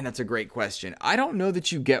 Man, that's a great question. I don't know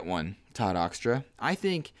that you get one, Todd Oxtra. I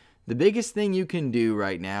think the biggest thing you can do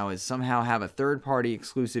right now is somehow have a third-party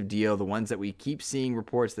exclusive deal, the ones that we keep seeing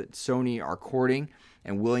reports that Sony are courting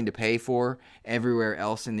and willing to pay for everywhere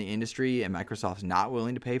else in the industry, and Microsoft's not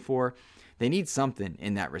willing to pay for. They need something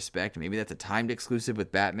in that respect. Maybe that's a timed exclusive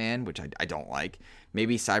with Batman, which I don't like.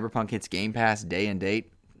 Maybe Cyberpunk hits Game Pass day and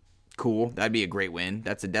date. Cool. That'd be a great win.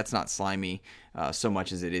 That's not slimy so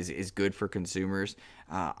much as it is good for consumers.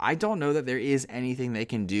 I don't know that there is anything they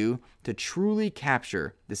can do to truly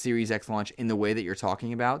capture the Series X launch in the way that you're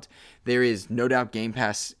talking about. There is no doubt Game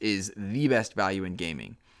Pass is the best value in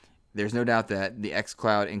gaming. There's no doubt that the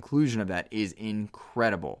xCloud inclusion of that is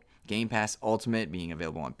incredible. Game Pass Ultimate being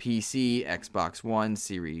available on PC, Xbox One,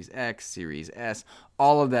 Series X, Series S,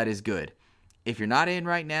 all of that is good. If you're not in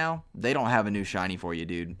right now, they don't have a new shiny for you,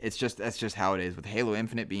 dude. That's just how it is. With Halo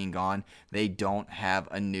Infinite being gone, they don't have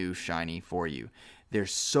a new shiny for you.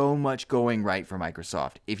 There's so much going right for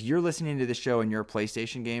Microsoft. If you're listening to this show and you're a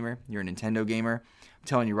PlayStation gamer, you're a Nintendo gamer, I'm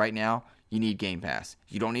telling you right now, you need Game Pass.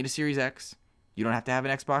 You don't need a Series X. You don't have to have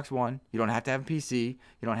an Xbox One. You don't have to have a PC.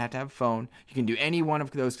 You don't have to have a phone. You can do any one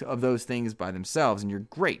of those things by themselves, and you're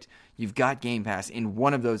great. You've got Game Pass in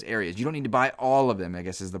one of those areas. You don't need to buy all of them, I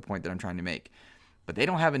guess is the point that I'm trying to make. But they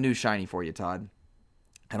don't have a new shiny for you, Todd.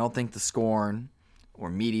 I don't think the Scorn or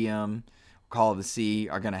Medium or Call of the Sea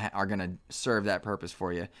are gonna serve that purpose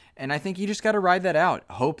for you. And I think you just got to ride that out.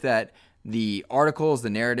 Hope that the articles, the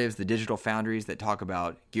narratives, the digital foundries that talk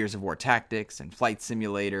about Gears of War Tactics and Flight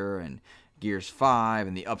Simulator and Gears 5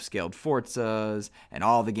 and the upscaled Forzas and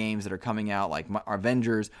all the games that are coming out like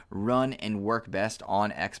Avengers run and work best on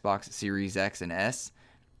Xbox Series X and S.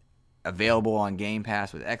 Available on Game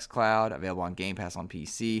Pass with xCloud, available on Game Pass on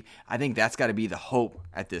PC. I think that's got to be the hope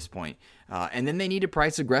at this point. And then they need to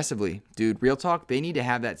price aggressively. Dude, real talk, they need to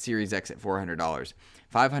have that Series X at $400.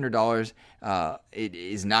 $500, it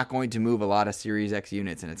is not going to move a lot of Series X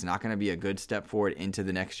units, and it's not going to be a good step forward into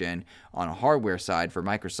the next gen on a hardware side for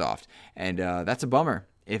Microsoft. And that's a bummer.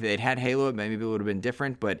 If it had Halo, maybe it would have been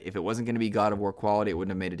different, but if it wasn't going to be God of War quality, it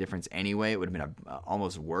wouldn't have made a difference anyway. It would have been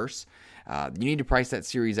almost worse. You need to price that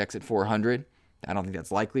Series X at $400. I don't think that's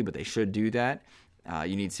likely, but they should do that.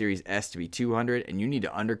 You need Series S to be $200, and you need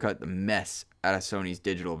to undercut the mess out of Sony's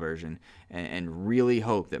digital version and really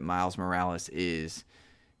hope that Miles Morales is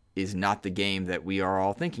not the game that we are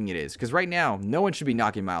all thinking it is. Because right now, no one should be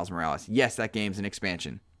knocking Miles Morales. Yes, that game's an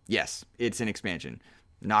expansion. Yes, it's an expansion.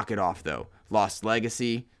 Knock it off, though. Lost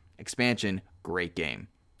Legacy, expansion, great game.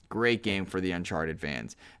 Great game for the Uncharted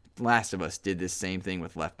fans. Last of Us did this same thing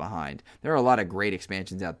with Left Behind. There are a lot of great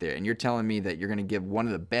expansions out there, and you're telling me that you're going to give one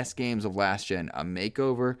of the best games of last gen a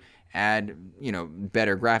makeover, add,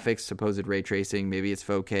 better graphics, supposed ray tracing, maybe it's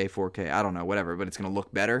 4K, I don't know, whatever, but it's going to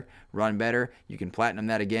look better, run better, you can platinum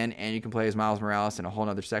that again, and you can play as Miles Morales in a whole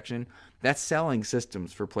other section. That's selling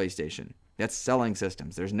systems for PlayStation. That's selling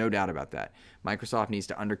systems. There's no doubt about that. Microsoft needs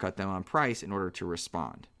to undercut them on price in order to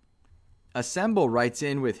respond. Assemble writes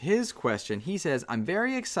in with his question. He says, I'm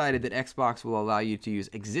very excited that Xbox will allow you to use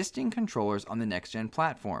existing controllers on the next-gen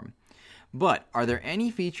platform. But are there any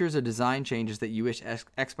features or design changes that you wish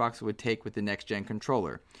Xbox would take with the next-gen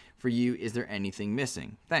controller? For you, is there anything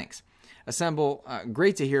missing? Thanks. Assemble,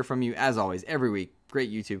 great to hear from you, as always, every week.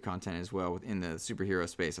 Great YouTube content as well within the superhero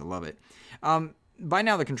space. I love it. By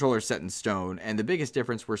now, the controller is set in stone, and the biggest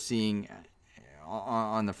difference we're seeing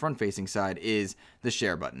on the front-facing side is the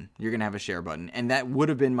share button. You're going to have a share button, and that would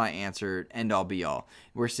have been my answer, end-all, be-all.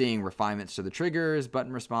 We're seeing refinements to the triggers,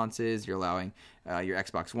 button responses. You're allowing your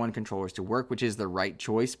Xbox One controllers to work, which is the right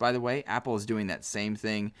choice, by the way. Apple is doing that same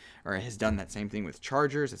thing, or has done that same thing with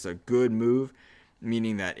chargers. It's a good move,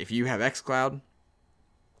 meaning that if you have xCloud,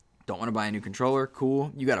 don't want to buy a new controller,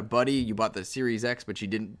 cool. You got a buddy, you bought the Series X, but you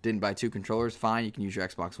didn't buy two controllers, fine, you can use your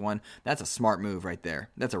Xbox One. That's a smart move right there.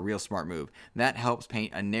 That's a real smart move. That helps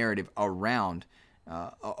paint a narrative around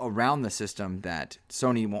the system that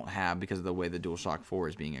Sony won't have because of the way the DualShock 4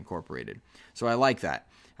 is being incorporated. So I like that.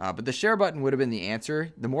 But the share button would have been the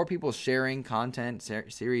answer. The more people sharing content,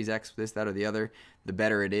 Series X, this, that, or the other, the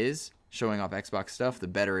better it is. Showing off Xbox stuff, the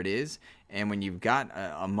better it is. And when you've got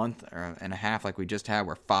a month and a half like we just had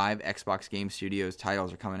where 5 Xbox Game Studios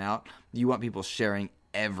titles are coming out, you want people sharing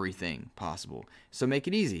everything possible. So make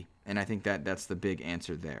it easy. And I think that's the big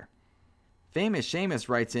answer there. Famous Seamus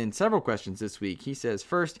writes in several questions this week. He says,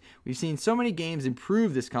 first, we've seen so many games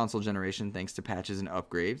improve this console generation thanks to patches and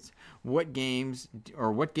upgrades. What game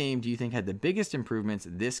do you think had the biggest improvements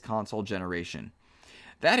this console generation?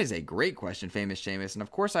 That is a great question, Famous Seamus, and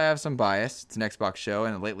of course I have some bias. It's an Xbox show,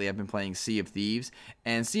 and lately I've been playing Sea of Thieves,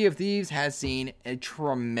 and Sea of Thieves has seen a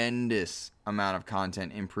tremendous amount of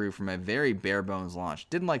content improve from a very bare-bones launch.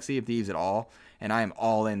 Didn't like Sea of Thieves at all, and I am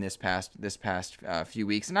all in this past few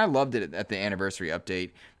weeks, and I loved it at the anniversary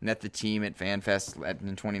update. Met the team at FanFest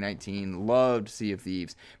in 2019, loved Sea of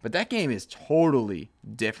Thieves, but that game is totally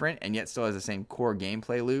different, and yet still has the same core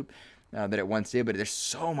gameplay loop that it once did, but there's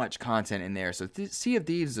so much content in there. So Sea of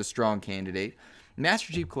Thieves is a strong candidate.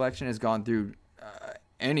 Master Chief Collection has gone through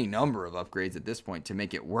any number of upgrades at this point to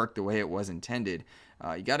make it work the way it was intended.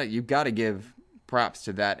 You gotta give props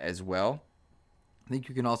to that as well. I think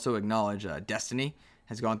you can also acknowledge Destiny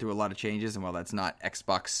has gone through a lot of changes, and while that's not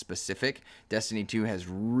Xbox specific, Destiny 2 has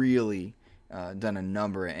really done a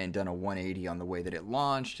number and done a 180 on the way that it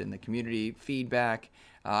launched and the community feedback.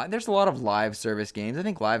 There's a lot of live service games. I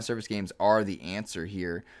think live service games are the answer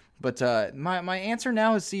here. But my answer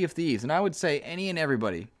now is Sea of Thieves. And I would say any and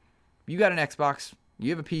everybody, you got an Xbox,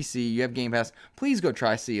 you have a PC, you have Game Pass, please go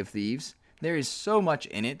try Sea of Thieves. There is so much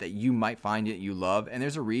in it that you might find it you love. And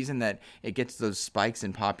there's a reason that it gets those spikes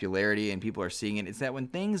in popularity and people are seeing it. It's that when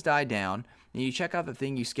things die down and you check out the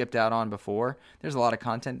thing you skipped out on before, there's a lot of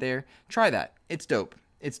content there. Try that. It's dope.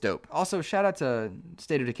 It's dope. Also, shout out to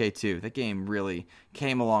State of Decay 2. That game really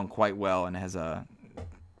came along quite well and has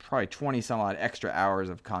probably 20 some odd extra hours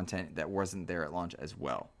of content that wasn't there at launch as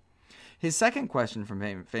well. His second question from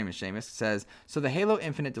Famous Seamus says, so the Halo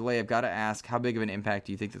Infinite delay, I've got to ask, how big of an impact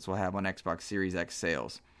do you think this will have on Xbox Series X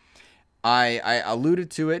sales? I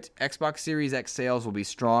alluded to it. Xbox Series X sales will be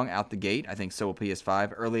strong out the gate. I think so will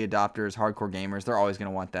PS5. Early adopters, hardcore gamers, they're always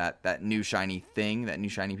going to want that new shiny thing, that new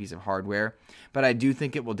shiny piece of hardware. But I do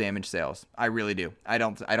think it will damage sales. I really do. I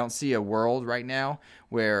don't see a world right now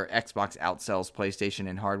where Xbox outsells PlayStation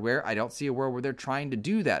in hardware. I don't see a world where they're trying to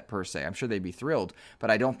do that per se. I'm sure they'd be thrilled,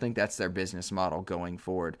 but I don't think that's their business model going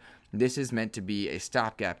forward. This is meant to be a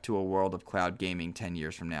stopgap to a world of cloud gaming 10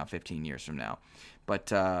 years from now, 15 years from now.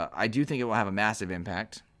 But I do think it will have a massive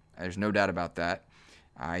impact. There's no doubt about that.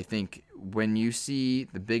 I think when you see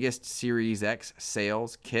the biggest Series X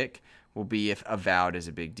sales kick will be if Avowed is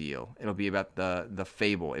a big deal. It'll be about the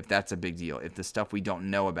Fable, if that's a big deal. If the stuff we don't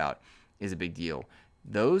know about is a big deal.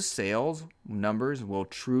 Those sales numbers will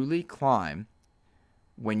truly climb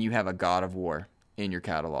when you have a God of War in your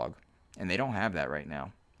catalog. And they don't have that right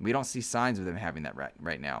now. We don't see signs of them having that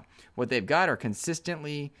right now. What they've got are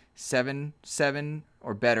consistently seven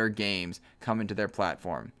or better games coming to their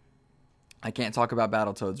platform. I can't talk about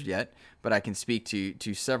Battletoads yet, but I can speak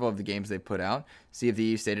to several of the games they've put out. Sea of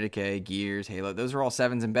Thieves, State of Decay, Gears, Halo. Those are all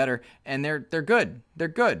 7s and better, and they're good. They're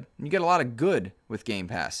good. You get a lot of good with Game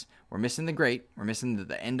Pass. We're missing the great. We're missing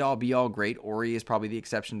the end-all, be-all great. Ori is probably the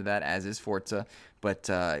exception to that, as is Forza. But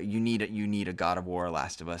you need a God of War,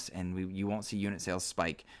 Last of Us, and you won't see unit sales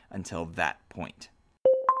spike until that point.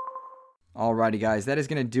 Alrighty, guys, that is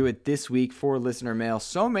going to do it this week for listener mail.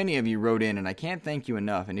 So many of you wrote in, and I can't thank you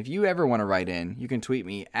enough. And if you ever want to write in, you can tweet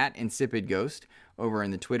me at InsipidGhost over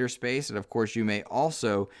in the Twitter space. And, of course, you may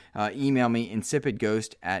also email me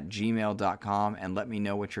insipidghost@gmail.com and let me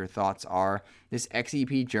know what your thoughts are. This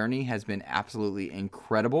XEP journey has been absolutely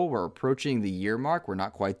incredible. We're approaching the year mark. We're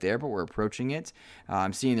not quite there, but we're approaching it.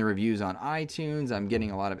 I'm seeing the reviews on iTunes. I'm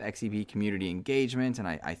getting a lot of XEP community engagement, and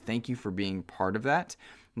I thank you for being part of that.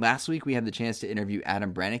 Last week, we had the chance to interview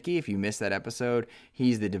Adam Brannicky. If you missed that episode,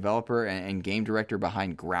 he's the developer and game director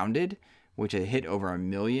behind Grounded, which had hit over 1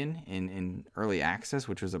 million in early access,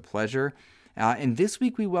 which was a pleasure. And this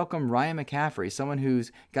week, we welcome Ryan McCaffrey, someone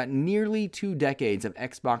who's got nearly 2 decades of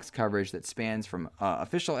Xbox coverage that spans from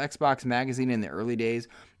official Xbox magazine in the early days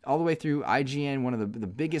all the way through IGN, one of the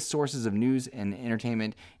biggest sources of news and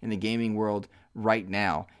entertainment in the gaming world right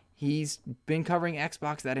now. He's been covering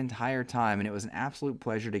Xbox that entire time, and it was an absolute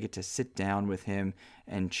pleasure to get to sit down with him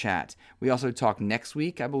and chat. We also talk next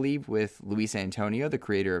week, I believe, with Luis Antonio, the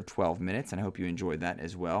creator of 12 Minutes, and I hope you enjoyed that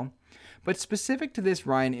as well. But specific to this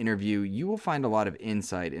Ryan interview, you will find a lot of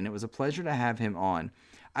insight, and it was a pleasure to have him on.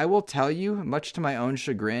 I will tell you, much to my own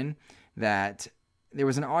chagrin, that there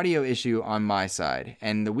was an audio issue on my side,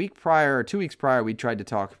 and the week prior, or 2 weeks prior, we tried to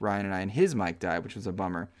talk Ryan and I, and his mic died, which was a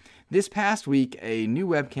bummer. This past week, a new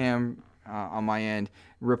webcam on my end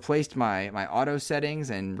replaced my auto settings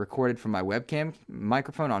and recorded from my webcam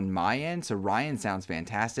microphone on my end, so Ryan sounds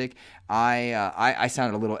fantastic. I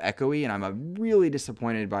sounded a little echoey, and I'm really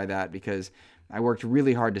disappointed by that because I worked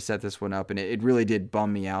really hard to set this one up, and it really did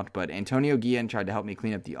bum me out, but Antonio Guillen tried to help me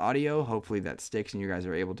clean up the audio. Hopefully that sticks and you guys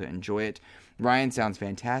are able to enjoy it. Ryan sounds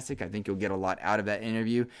fantastic. I think you'll get a lot out of that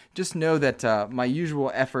interview. Just know that my usual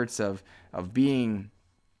efforts of being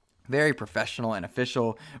very professional and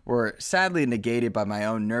official were sadly negated by my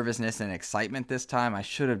own nervousness and excitement this time. I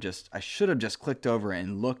should have just clicked over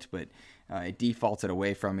and looked, but it defaulted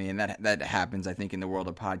away from me, and that happens, I think, in the world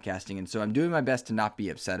of podcasting, and so I'm doing my best to not be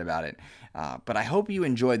upset about it. But I hope you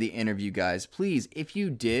enjoyed the interview, guys. Please, if you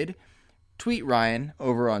did, tweet Ryan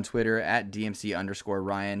over on Twitter at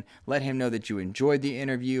DMC_Ryan. Let him know that you enjoyed the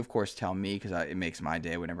interview. Of course, tell me, because it makes my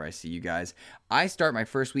day whenever I see you guys. I start my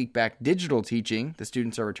first week back digital teaching. The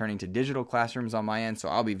students are returning to digital classrooms on my end, so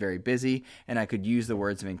I'll be very busy, and I could use the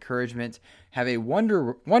words of encouragement. Have a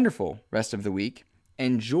wonderful rest of the week.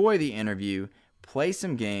 Enjoy the interview, play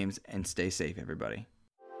some games, and stay safe, everybody.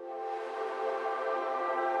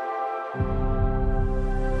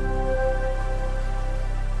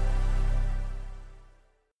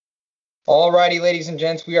 Alrighty, ladies and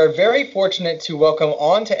gents, we are very fortunate to welcome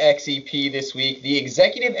on to XEP this week the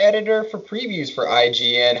executive editor for previews for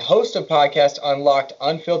IGN, host of podcast Unlocked,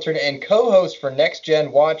 Unfiltered, and co-host for Next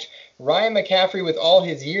Gen Watch, Ryan McCaffrey, with all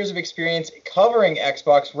his years of experience covering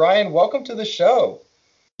Xbox. Ryan, welcome to the show.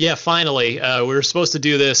 Yeah, finally. We were supposed to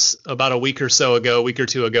do this about a week or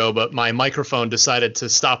two ago, but my microphone decided to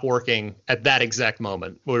stop working at that exact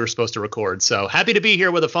moment we were supposed to record. So happy to be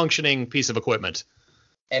here with a functioning piece of equipment.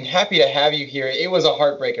 And happy to have you here. It was a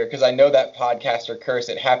heartbreaker because I know that podcaster curse.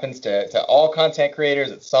 It happens to all content creators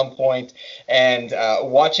at some point. And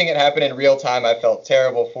watching it happen in real time, I felt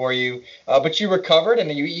terrible for you. But you recovered, and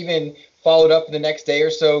you even followed up the next day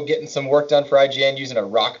or so getting some work done for IGN using a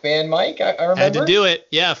Rock Band mic, I remember. Had to do it.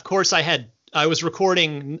 Yeah, of course I was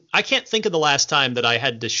recording. I can't think of the last time that I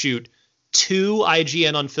had to shoot 2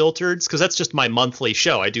 IGN Unfiltereds, because that's just my monthly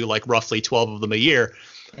show. I do like roughly 12 of them a year.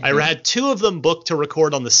 I had 2 of them booked to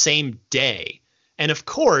record on the same day. And of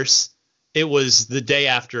course, it was the day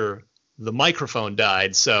after the microphone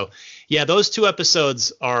died. So yeah, those 2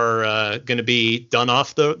 episodes are going to be done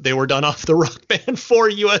off the Rock Band 4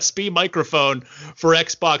 USB microphone for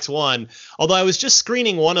Xbox One. Although I was just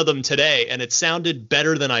screening one of them today, and it sounded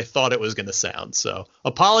better than I thought it was going to sound. So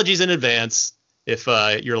apologies in advance if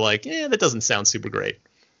you're like, that doesn't sound super great.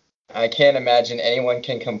 I can't imagine anyone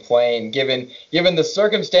can complain given the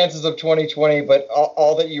circumstances of 2020, but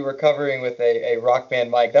all that you were covering with a Rock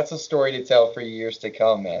Band mic. That's a story to tell for years to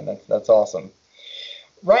come, man. That's awesome.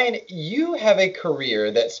 Ryan, you have a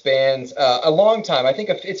career that spans a long time. I think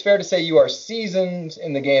it's fair to say you are seasoned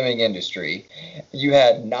in the gaming industry. You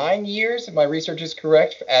had 9 years, if my research is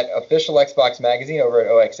correct, at Official Xbox Magazine over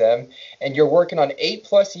at OXM, and you're working on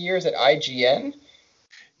 8+ years at IGN.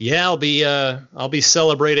 Yeah, I'll be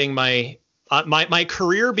celebrating my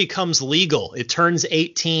career becomes legal. It turns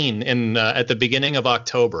 18 in at the beginning of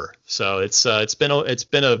October. So it's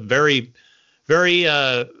been a very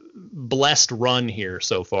blessed run here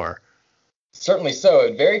so far. Certainly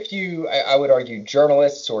so. Very few, I would argue,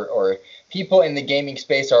 journalists or people in the gaming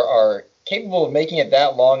space are capable of making it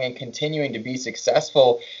that long and continuing to be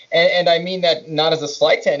successful. And I mean that not as a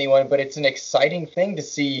slight to anyone, but it's an exciting thing to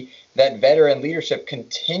see that veteran leadership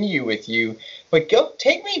continue with you. But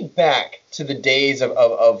take me back to the days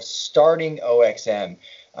of starting OXM.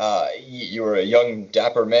 You were a young,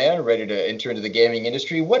 dapper man ready to enter into the gaming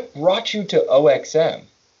industry. What brought you to OXM?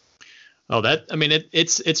 Oh,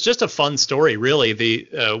 it's just a fun story, really.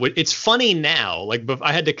 It's funny now. Like,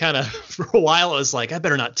 I had to kind of for a while. I was like, I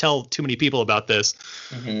better not tell too many people about this.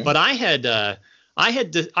 Mm-hmm. But I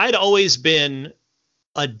had always been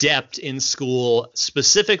adept in school,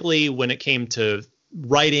 specifically when it came to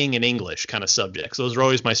writing and English kind of subjects. Those are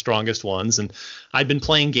always my strongest ones. And I'd been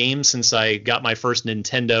playing games since I got my first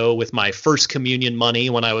Nintendo with my first communion money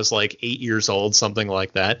when I was like 8 years old, something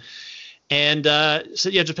like that. And so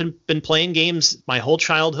yeah, just been playing games my whole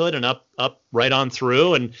childhood and up right on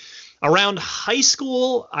through. And around high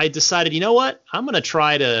school, I decided, you know what, I'm going to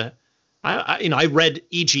try to. I read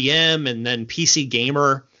EGM and then PC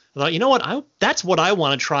Gamer. I thought, you know what, that's what I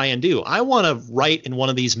want to try and do. I want to write in one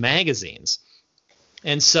of these magazines.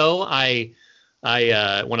 And so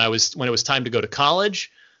when it was time to go to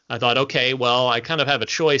college, I thought, okay, well, I kind of have a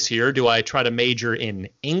choice here. Do I try to major in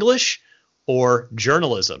English or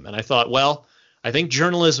journalism? And I thought, well, I think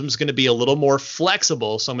journalism is going to be a little more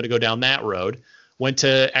flexible, so I'm going to go down that road. Went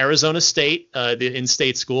to Arizona State, the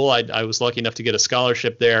in-state school. I was lucky enough to get a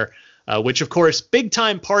scholarship there, which, of course,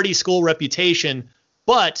 big-time party school reputation.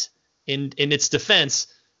 But in its defense,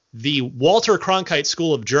 the Walter Cronkite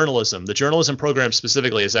School of Journalism, the journalism program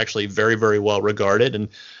specifically, is actually very, very well regarded. And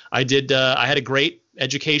I had a great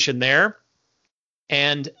education there.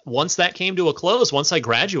 And once that came to a close, once I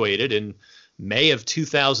graduated in May of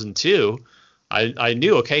 2002, I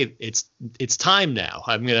knew, okay, it's time now.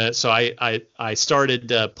 So I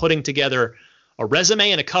started putting together a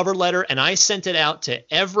resume and a cover letter, and I sent it out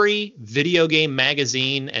to every video game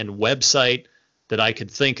magazine and website that I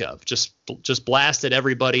could think of. Just blasted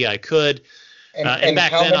everybody I could. And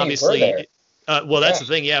back then, obviously, that's the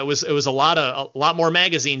thing. Yeah, it was a lot more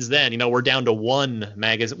magazines then. We're down to one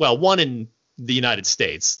magazine. Well, one in the United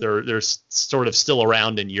States. They're sort of still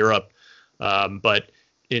around in Europe, but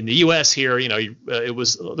in the U.S. here, there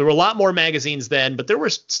were a lot more magazines then, but there were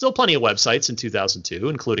still plenty of websites in 2002,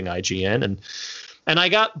 including IGN, and I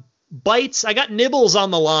got bites, I got nibbles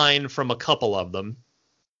on the line from a couple of them.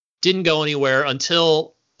 Didn't go anywhere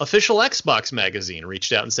until Official Xbox Magazine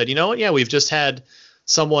reached out and said, you know what? Yeah, we've just had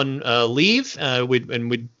someone leave,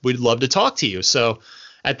 we'd love to talk to you. So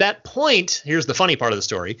at that point, here's the funny part of the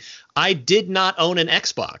story. I did not own an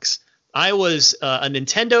Xbox. I was a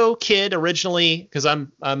Nintendo kid originally because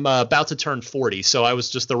I'm about to turn 40, so I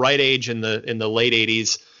was just the right age in the late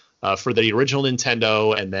 80s for the original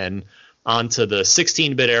Nintendo, and then onto the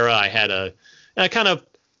 16-bit era.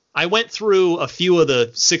 I went through a few of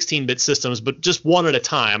the 16-bit systems, but just one at a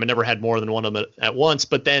time. I never had more than one of them at once.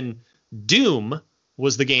 But then Doom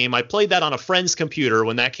was the game. I played that on a friend's computer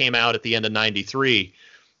when that came out at the end of '93,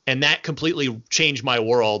 and that completely changed my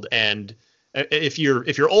world. And if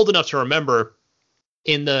you're old enough to remember,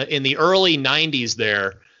 in the early 90s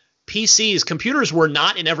there, computers were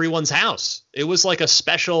not in everyone's house. It was like a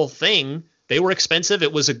special thing. They were expensive.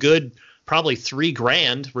 It was a good probably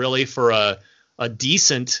 $3,000 really for a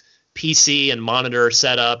decent PC and monitor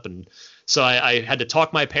setup. And so I had to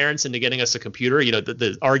talk my parents into getting us a computer.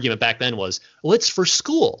 The argument back then was, well, it's for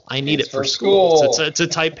school. I need it for school. To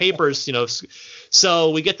type papers, So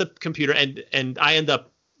we get the computer, and I end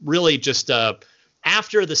up really just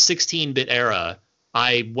after the 16-bit era,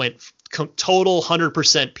 I went total 100%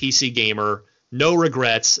 PC gamer, no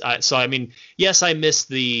regrets. Yes, I missed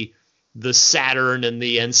the Saturn and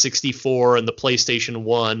the N64 and the PlayStation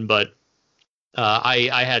 1, but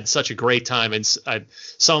I had such a great time, and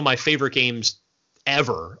some of my favorite games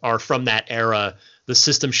ever are from that era. The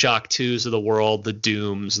System Shock 2s of the world, the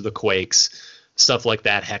Dooms, the Quakes, stuff like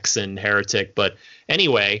that, Hexen, Heretic. But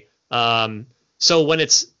anyway, So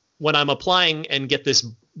when I'm applying and get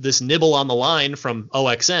this nibble on the line from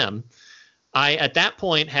OXM, I at that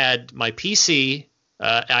point had my PC.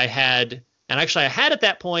 I had at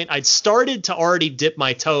that point, I'd started to already dip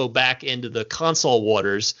my toe back into the console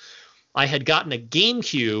waters. I had gotten a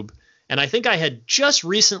GameCube, and I think I had just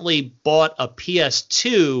recently bought a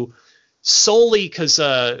PS2 solely because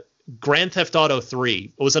Grand Theft Auto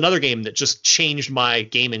 3 was another game that just changed my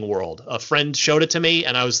gaming world. A friend showed it to me,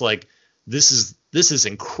 and I was like, this is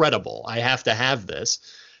incredible. I have to have this,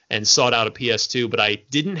 and sought out a PS2, but I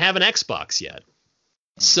didn't have an Xbox yet.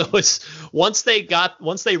 So it's once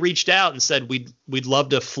they reached out and said we'd love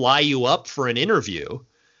to fly you up for an interview,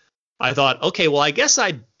 I thought, okay, well, I guess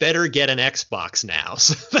I'd better get an Xbox now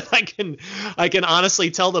so that I can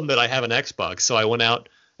honestly tell them that I have an Xbox. So I went out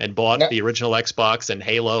and bought the original Xbox and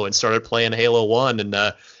Halo and started playing Halo 1, and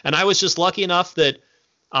I was just lucky enough that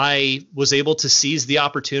I was able to seize the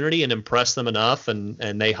opportunity and impress them enough,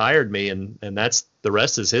 and they hired me, and that's the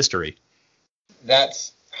rest is history.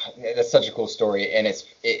 That's such a cool story, and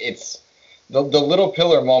it's the little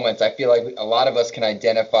pillar moments. I feel like a lot of us can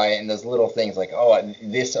identify in those little things, like, oh,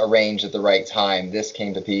 this arranged at the right time, this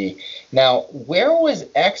came to be. Now, where was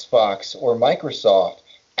Xbox or Microsoft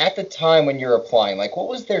at the time when you're applying? Like, what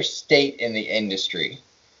was their state in the industry?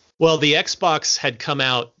 Well, the Xbox had come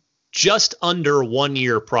out just under 1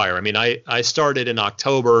 year prior. I mean, I started in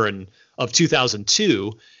October of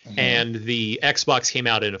 2002, and the Xbox came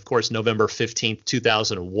out in, of course, November 15th,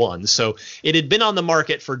 2001. So it had been on the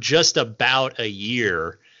market for just about a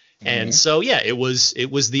year. And so, yeah, it was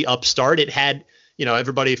the upstart. It had,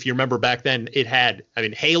 everybody, if you remember back then,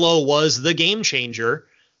 Halo was the game changer,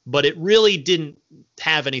 but it really didn't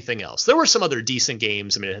have anything else. There were some other decent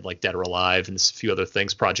games. I mean, it had like Dead or Alive and a few other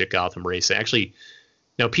things, Project Gotham Racing. Actually,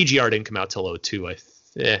 no, PGR didn't come out till 2002.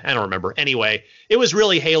 I don't remember. Anyway, it was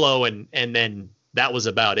really Halo, and then that was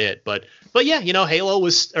about it. But yeah, Halo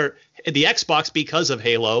was, or the Xbox, because of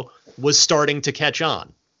Halo, was starting to catch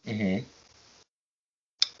on. Mm-hmm.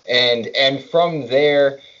 And from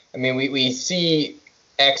there, I mean, we see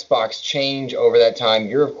Xbox change over that time.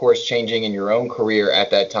 You're, of course, changing in your own career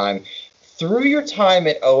at that time. Through your time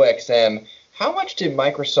at OXM, how much did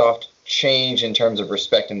Microsoft change in terms of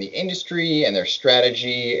respecting the industry and their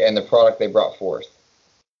strategy and the product they brought forth?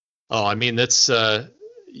 Oh, I mean, that's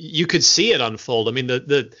you could see it unfold. I mean,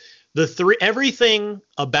 everything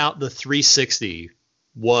about the 360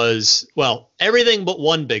 was, well, everything but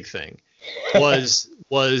one big thing was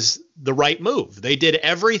the right move. They did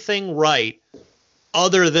everything right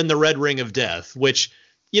other than the Red Ring of Death, which,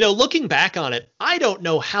 looking back on it, I don't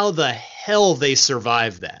know how the hell they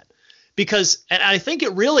survived that. Because, and I think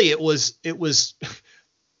it was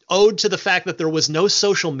owed to the fact that there was no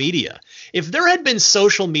social media. If there had been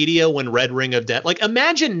social media when Red Ring of Death, like,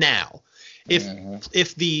 imagine now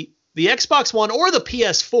if the Xbox One or the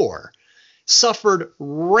PS4 suffered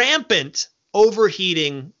rampant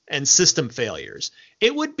overheating and system failures,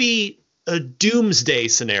 it would be a doomsday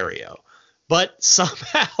scenario. But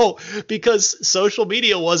somehow, because social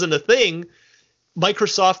media wasn't a thing,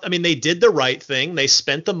 Microsoft, I mean, they did the right thing. They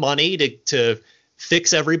spent the money to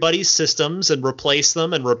fix everybody's systems and replace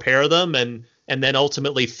them and repair them, and then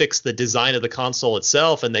ultimately fix the design of the console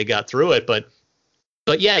itself, and they got through it. But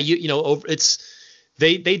yeah,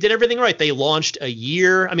 they did everything right. They launched a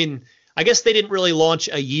year. I mean, I guess they didn't really launch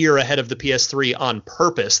a year ahead of the PS3 on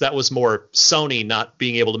purpose. That was more Sony not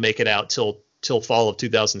being able to make it out till fall of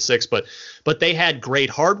 2006, but they had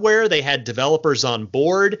great hardware. They had developers on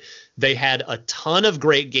board. They had a ton of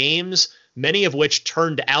great games, many of which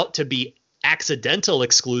turned out to be accidental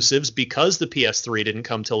exclusives because the PS3 didn't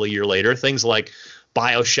come till a year later. Things like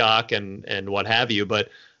BioShock and what have you. But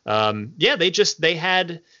yeah, they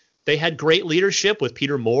had great leadership with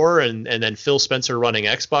Peter Moore and then Phil Spencer running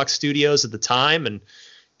Xbox Studios at the time, and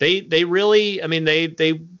they really, I mean,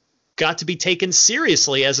 they got to be taken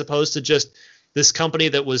seriously as opposed to just this company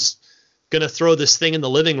that was going to throw this thing in the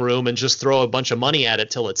living room and just throw a bunch of money at it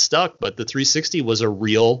till it stuck. But the 360 was a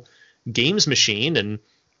real games machine. And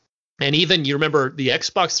even, you remember, the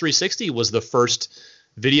Xbox 360 was the first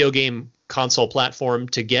video game console platform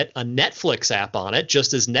to get a Netflix app on it,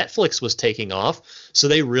 just as Netflix was taking off. So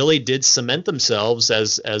they really did cement themselves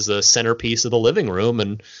as a centerpiece of the living room.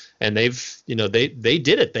 And they've, they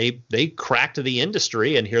did it. They cracked the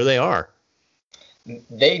industry, and here they are.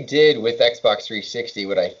 They did with Xbox 360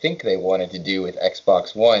 what I think they wanted to do with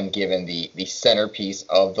Xbox One, given the centerpiece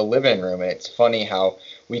of the living room. And it's funny how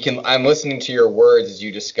I'm listening to your words as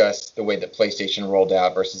you discuss the way that PlayStation rolled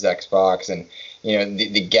out versus Xbox, and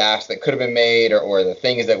the gaffes that could have been made or the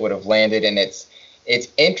things that would have landed. And it's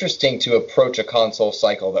interesting to approach a console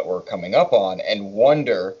cycle that we're coming up on and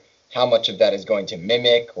wonder how much of that is going to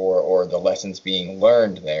mimic or the lessons being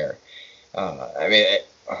learned there.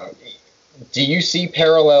 Do you see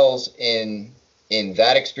parallels in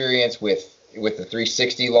that experience with the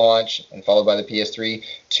 360 launch and followed by the PS3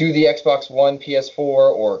 to the Xbox One, PS4,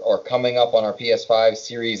 or coming up on our PS5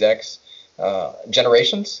 Series X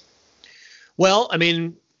generations? Well, I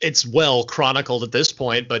mean, it's well chronicled at this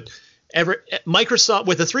point, but Microsoft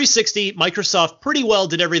with the 360, Microsoft pretty well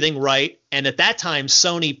did everything right, and at that time,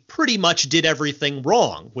 Sony pretty much did everything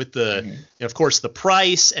wrong with the, of course, the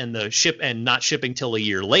price and the ship and not shipping till a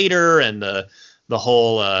year later, and the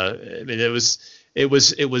whole. It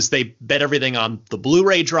was they bet everything on the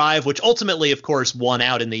Blu-ray drive, which ultimately, of course, won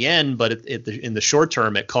out in the end. But in the short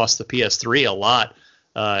term, it cost the PS3 a lot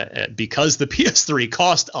because the PS3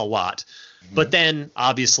 cost a lot. But then,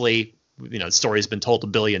 obviously, the story's been told a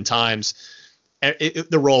billion times.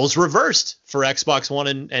 The roles reversed for Xbox One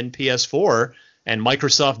and PS4, and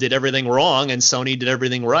Microsoft did everything wrong, and Sony did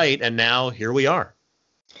everything right, and now here we are.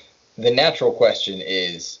 The natural question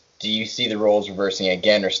is, do you see the roles reversing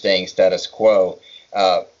again or staying status quo?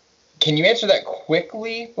 Can you answer that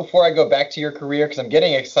quickly before I go back to your career? Because I'm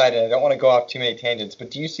getting excited. I don't want to go off too many tangents.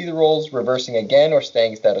 But do you see the roles reversing again or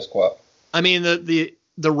staying status quo? I mean,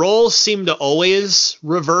 the roles seem to always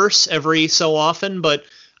reverse every so often. But,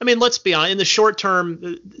 I mean, let's be honest. In the short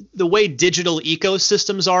term, the way digital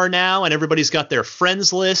ecosystems are now, and everybody's got their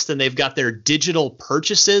friends list and they've got their digital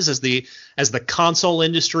purchases as the console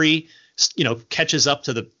industry catches up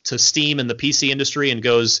to Steam and the PC industry and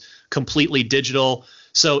goes completely digital.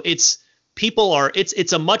 So it's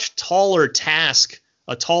a much taller task,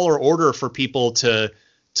 a taller order for people to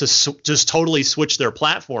just totally switch their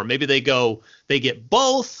platform. Maybe they get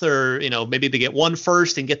both, or maybe they get one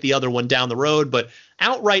first and get the other one down the road. But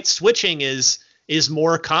outright switching is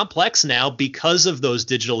more complex now because of those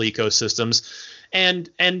digital ecosystems. And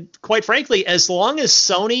quite frankly, as long as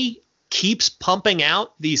Sony keeps pumping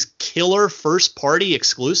out these killer first party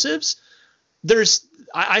exclusives,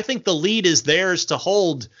 I think the lead is theirs to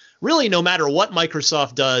hold, really, no matter what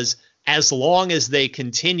Microsoft does, as long as they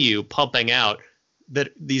continue pumping out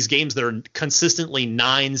these games that are consistently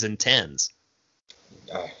 9s and 10s.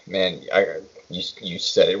 Man, you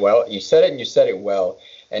said it well. You said it, and you said it well.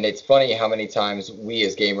 And it's funny how many times we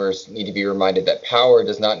as gamers need to be reminded that power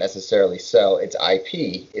does not necessarily sell. It's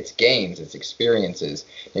IP, it's games, it's experiences.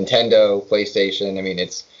 Nintendo, PlayStation, I mean,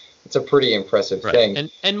 it's a pretty impressive thing.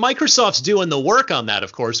 And Microsoft's doing the work on that,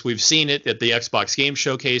 of course. We've seen it at the Xbox Game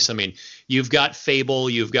Showcase. I mean, you've got Fable,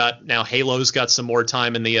 now Halo's got some more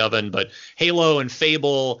time in the oven, but Halo and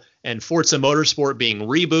Fable and Forza Motorsport being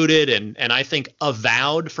rebooted, and I think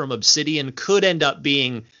Avowed from Obsidian could end up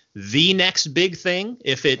being the next big thing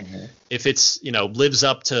if it's lives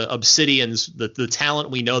up to Obsidian's the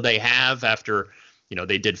talent we know they have after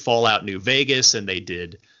they did Fallout New Vegas, and they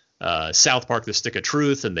did South Park: The Stick of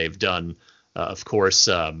Truth, and they've done of course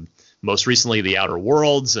most recently The Outer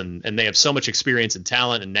Worlds, and they have so much experience and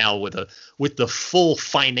talent, and now with the full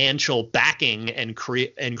financial backing and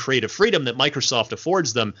creative freedom that Microsoft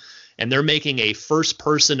affords them, and they're making a first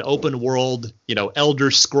person open world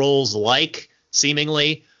Elder Scrolls like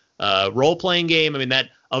seemingly role-playing game. I mean, that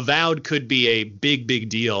Avowed could be a big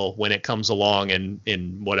deal when it comes along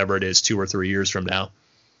in whatever it is, 2 or 3 years from now.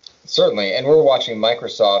 Certainly, and we're watching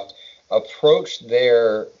Microsoft approach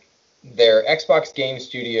their Xbox Game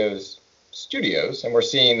Studios, and we're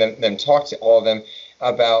seeing them talk to all of them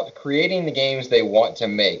about creating the games they want to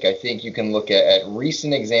make. I think you can look at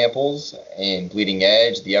recent examples in Bleeding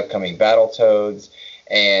Edge, the upcoming Battletoads,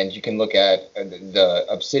 and you can look at the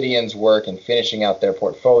Obsidian's work in finishing out their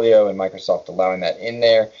portfolio and Microsoft allowing that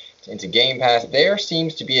into Game Pass. There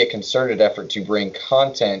seems to be a concerted effort to bring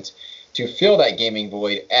content to fill that gaming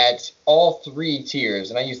void at all 3 tiers.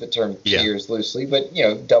 And I use the term tiers loosely, but AA,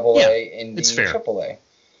 indie, AAA.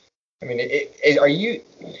 I mean,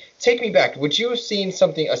 take me back. Would you have seen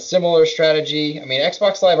a similar strategy? I mean,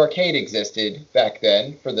 Xbox Live Arcade existed back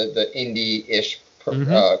then for the indie-ish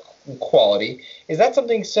quality. Is that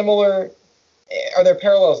something similar? Are there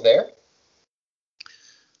parallels there?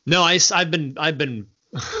 No, I've been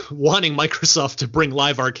wanting Microsoft to bring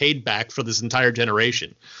Live Arcade back for this entire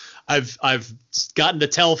generation. I've gotten to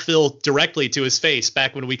tell Phil directly to his face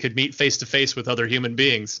back when we could meet face to face with other human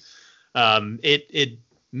beings. It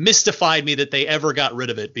mystified me that they ever got rid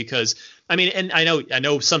of it, because I mean, and I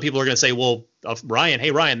know some people are going to say, well,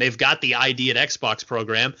 Ryan, they've got the ID at Xbox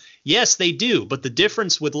program. Yes, they do. But the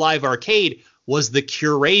difference with Live Arcade was the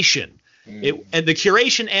curation, and the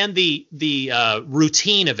curation and the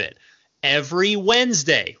routine of it. every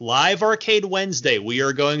Wednesday, Live Arcade Wednesday, we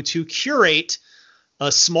are going to curate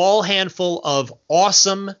a small handful of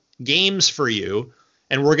awesome games for you,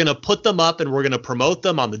 and we're going to put them up and we're going to promote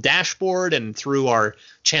them on the dashboard and through our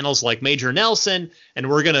channels like Major Nelson, and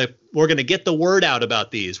we're going to get the word out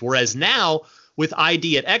about these. Whereas now with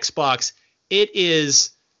ID at Xbox, it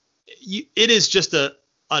is just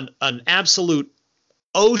an absolute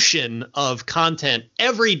ocean of content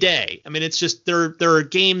every day. I mean, it's just there are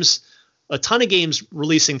games, a ton of games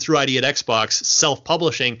releasing through ID at Xbox,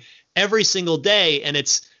 self-publishing every single day, and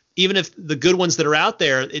it's, even if the good ones that are out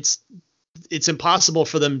there, it's impossible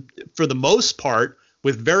for them, for the most part,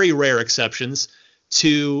 with very rare exceptions,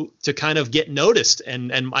 to kind of get noticed,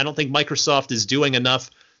 and I don't think Microsoft is doing enough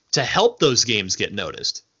to help those games get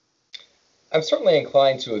noticed. I'm certainly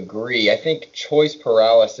inclined to agree. I think choice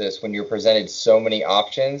paralysis, when you're presented so many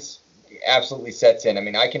options, absolutely sets in. I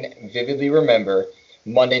mean, I can vividly remember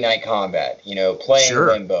Monday Night Combat, playing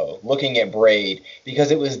Limbo, looking at Braid,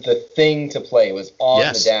 because it was the thing to play. It was on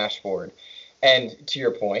the dashboard. And to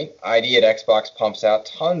your point, ID at Xbox pumps out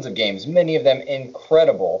tons of games, many of them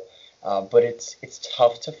incredible, but it's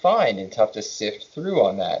tough to find and tough to sift through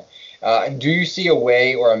on that. Do you see a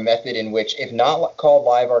way or a method in which, if not called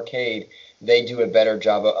Live Arcade, they do a better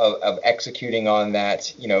job of executing on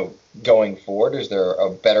that, going forward? Is there a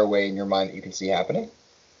better way in your mind that you can see happening?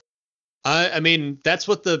 I mean, that's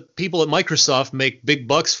what the people at Microsoft make big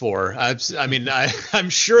bucks for. I'm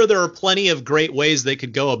sure there are plenty of great ways they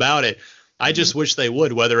could go about it. I just wish they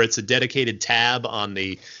would, whether it's a dedicated tab on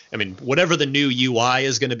whatever the new UI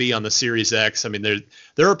is going to be on the Series X. I mean,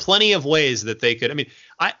 there are plenty of ways that they could.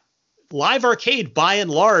 Live Arcade, by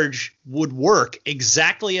and large, would work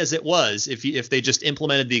exactly as it was if they just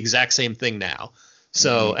implemented the exact same thing now.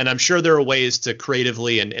 So, and I'm sure there are ways to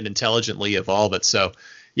creatively and intelligently evolve it. So,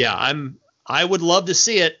 yeah, I would love to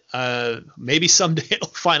see it. Maybe someday it'll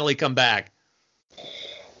finally come back.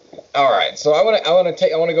 All right, so I want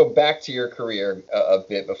to go back to your career a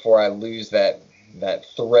bit before I lose that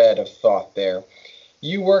thread of thought there.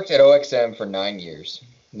 You worked at OXM for 9 years.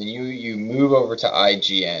 Then you move over to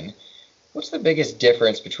IGN. What's the biggest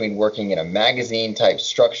difference between working in a magazine type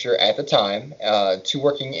structure at the time to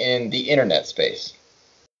working in the internet space?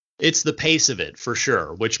 It's the pace of it, for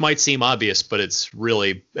sure, which might seem obvious, but it's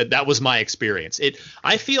really, that was my experience.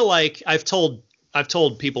 I feel like I've told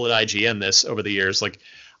people at IGN this over the years. Like,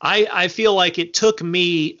 I feel like it took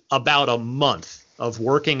me about a month of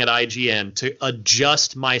working at IGN to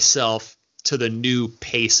adjust myself to the new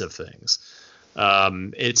pace of things.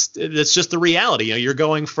 It's just the reality. You're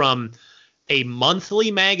going from a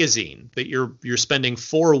monthly magazine that you're spending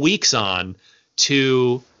 4 weeks on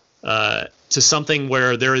to something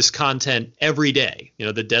where there is content every day.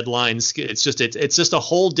 The deadlines. It's just a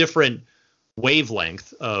whole different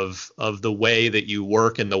wavelength of the way that you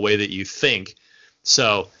work and the way that you think.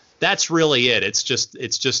 So that's really it. It's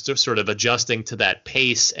just sort of adjusting to that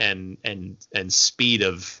pace and speed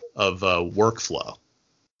of workflow.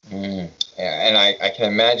 Yeah, and I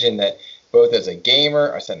can imagine that both as a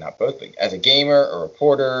gamer, I said not both, but as a gamer, a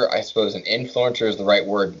reporter, I suppose an influencer is the right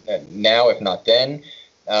word now, if not then.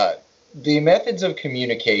 The methods of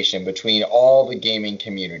communication between all the gaming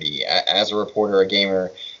community, as a reporter, a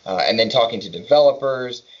gamer, and then talking to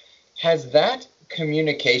developers, has that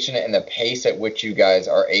communication and the pace at which you guys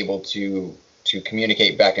are able to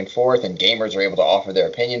communicate back and forth, and gamers are able to offer their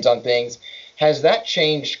opinions on things, has that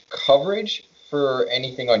changed coverage for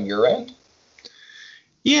anything on your end?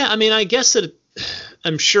 Yeah, I guess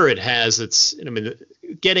I'm sure it has.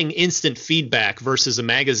 Getting instant feedback versus a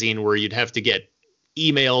magazine where you'd have to get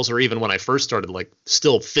emails, or even when I first started, like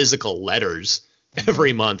still physical letters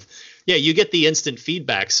every month. Yeah, you get the instant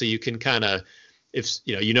feedback, so you can kind of, if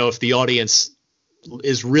the audience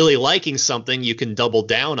is really liking something, you can double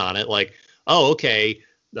down on it. Like, oh, okay,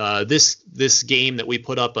 this game that we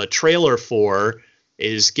put up a trailer for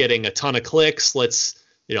is getting a ton of clicks.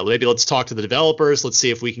 Maybe let's talk to the developers. Let's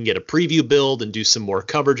see if we can get a preview build and do some more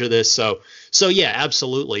coverage of this. So yeah,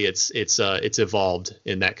 absolutely, it's evolved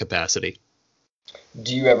in that capacity.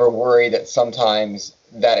 Do you ever worry that sometimes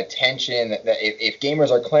that attention, that if gamers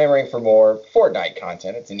are clamoring for more Fortnite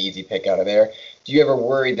content, it's an easy pick out of there. Do you ever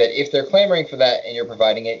worry that if they're clamoring for that and you're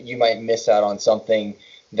providing it, you might miss out on something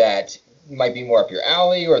that might be more up your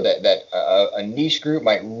alley, or that a niche group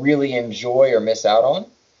might really enjoy or miss out on?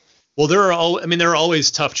 Well, there are always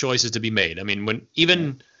tough choices to be made.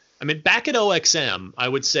 Back at OXM, I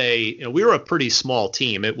would say, we were a pretty small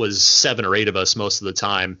team. It was 7 or 8 of us most of the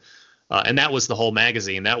time. And that was the whole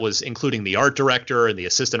magazine. That was including the art director and the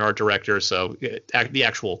assistant art director. So the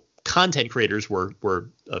actual content creators were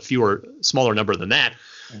a smaller number than that.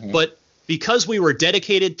 Mm-hmm. But because we were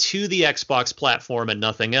dedicated to the Xbox platform and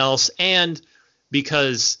nothing else, and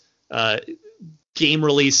because game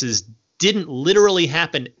releases didn't literally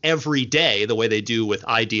happen every day the way they do with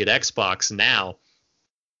ID at Xbox now,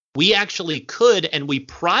 we actually could, and we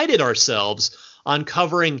prided ourselves on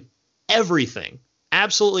covering everything,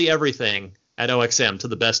 absolutely everything at OXM to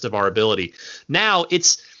the best of our ability. Now,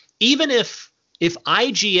 it's even if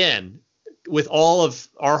IGN with all of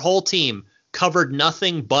our whole team covered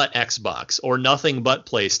nothing but Xbox or nothing but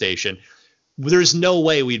PlayStation, there's no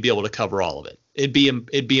way we'd be able to cover all of it. It'd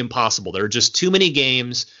be impossible. There are just too many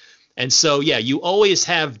games. And so, yeah, you always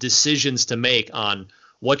have decisions to make on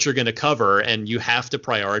what you're going to cover, and you have to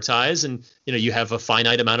prioritize, and you have a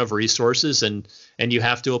finite amount of resources, and you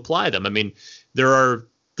have to apply them. I mean, there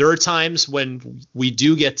are times when we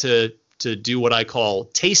do get to do what I call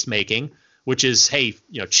taste making, which is, hey,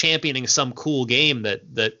 championing some cool game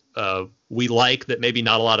that we like that maybe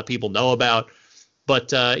not a lot of people know about.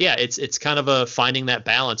 But yeah, it's kind of a finding that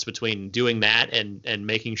balance between doing that and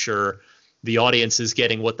making sure the audience is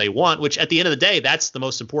getting what they want, which at the end of the day, that's the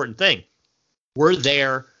most important thing. We're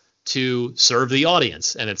there to serve the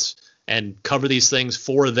audience and cover these things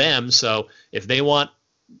for them. So if they want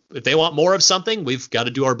more of something, we've got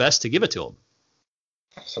to do our best to give it to them.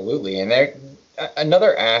 Absolutely. And there,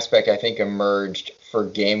 another aspect I think emerged for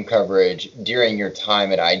game coverage during your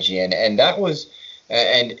time at IGN, and that was,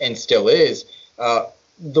 and still is,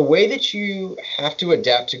 the way that you have to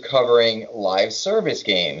adapt to covering live service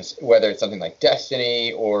games, whether it's something like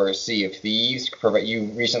Destiny or Sea of Thieves. You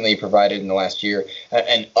recently provided in the last year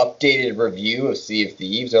an updated review of Sea of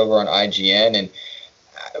Thieves over on IGN, and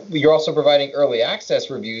you're also providing early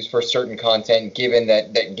access reviews for certain content, given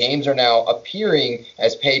that games are now appearing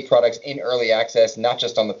as paid products in early access, not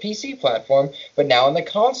just on the PC platform, but now in the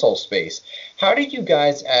console space. How do you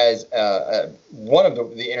guys, as one of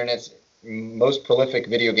the internet's most prolific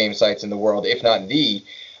video game sites in the world, if not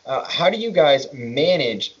how do you guys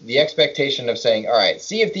manage the expectation of saying, all right,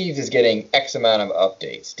 Sea of Thieves is getting X amount of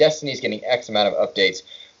updates, Destiny's getting X amount of updates?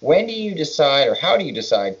 When do you decide, or how do you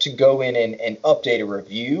decide, to go in and update a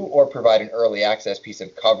review or provide an early access piece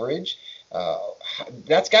of coverage?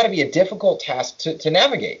 That's got to be a difficult task to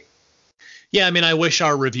navigate. Yeah, I mean, I wish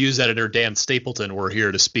our reviews editor, Dan Stapleton, were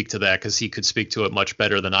here to speak to that, because he could speak to it much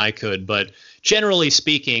better than I could. But generally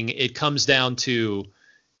speaking, it comes down to,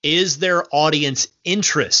 is there audience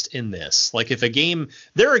interest in this? Like, if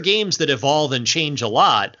there are games that evolve and change a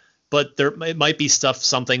lot, but it might be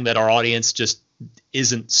something that our audience just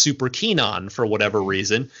isn't super keen on for whatever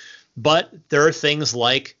reason. But there are things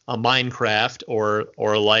like a Minecraft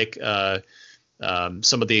or like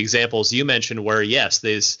some of the examples you mentioned where, yes,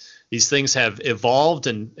 these things have evolved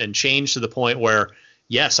and changed to the point where,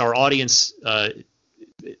 yes, our audience,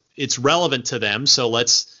 it's relevant to them. So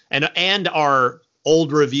and our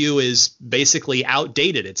old review is basically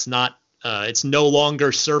outdated. It's no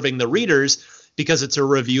longer serving the readers because it's a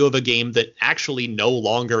review of a game that actually no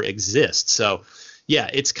longer exists. So yeah,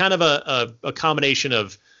 it's kind of a combination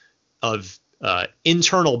of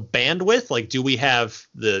internal bandwidth. Like, do we have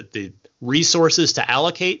the resources to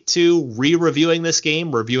allocate to re-reviewing this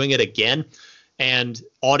game, reviewing it again, and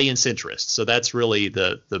audience interest? So that's really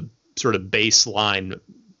the sort of baseline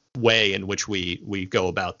way in which we go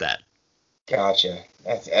about that. Gotcha.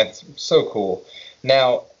 That's so cool.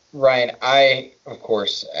 Now, Ryan, I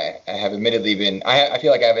have admittedly been, I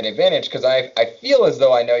feel like I have an advantage because I feel as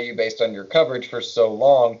though I know you based on your coverage for so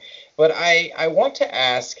long, but I want to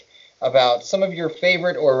ask about some of your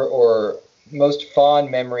favorite or most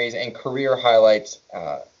fond memories and career highlights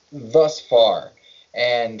thus far.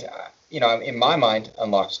 And, in my mind,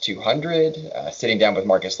 Unlocked 200, sitting down with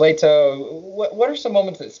Marcus Leto. What are some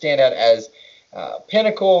moments that stand out as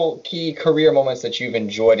pinnacle key career moments that you've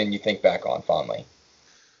enjoyed and you think back on fondly?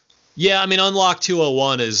 Yeah, I mean, Unlocked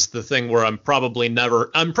 201 is the thing where I'm probably never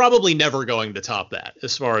going to top that,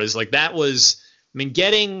 as far as like that was, I mean,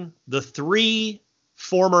 getting the three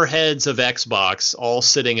former heads of Xbox all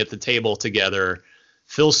sitting at the table together,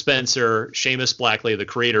 Phil Spencer, Seamus Blackley, the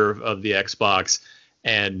creator of the Xbox,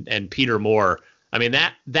 and Peter Moore. I mean,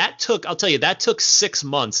 that took 6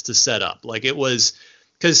 months to set up. Like, it was,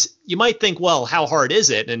 because you might think, well, how hard is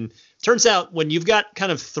it? And turns out when you've got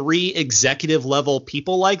kind of three executive level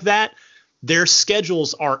people like that, their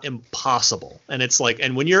schedules are impossible. And it's like,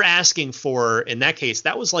 and when you're asking for, in that case,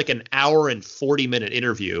 that was like an hour and 40-minute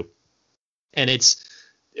interview. And it's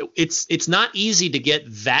not easy to get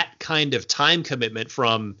that kind of time commitment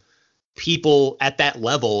from people at that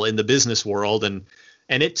level in the business world. And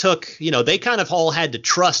it took, they kind of all had to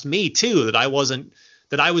trust me too, that I was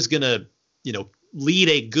going to, lead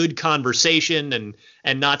a good conversation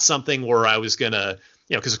and not something where I was gonna,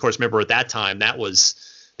 because of course, remember at that time that was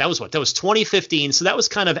 2015, so that was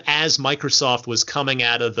kind of as Microsoft was coming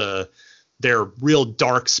out of their real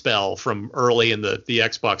dark spell from early in the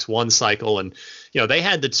Xbox One cycle, and they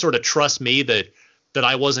had to sort of trust me that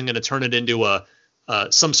I wasn't going to turn it into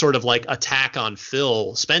some sort of like attack on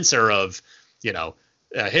Phil Spencer of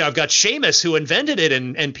hey, I've got Seamus who invented it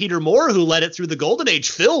and Peter Moore who led it through the golden age.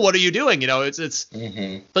 Phil, what are you doing? It's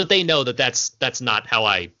but they know that that's not how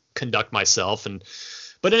I conduct myself.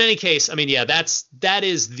 But in any case, I mean, yeah, that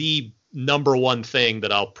is the number one thing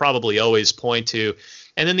that I'll probably always point to.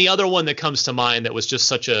 And then the other one that comes to mind that was just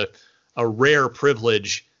such a rare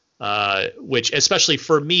privilege, which especially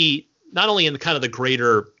for me, not only in the kind of the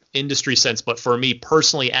greater industry sense, but for me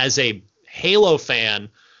personally as a Halo fan,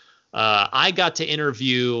 I got to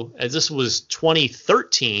interview, as this was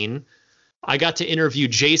 2013, I got to interview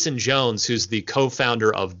Jason Jones, who's the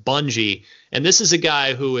co-founder of Bungie. And this is a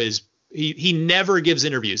guy who is, he never gives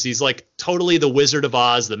interviews. He's like totally the Wizard of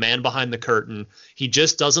Oz, the man behind the curtain. He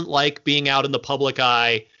just doesn't like being out in the public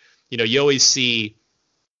eye. You always see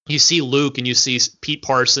Luke and you see Pete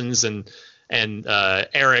Parsons and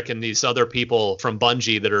Eric and these other people from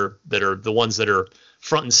Bungie that are the ones that are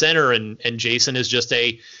front and center. And Jason is just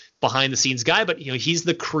a behind the scenes guy, but he's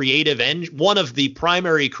the creative one of the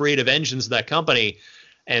primary creative engines of that company.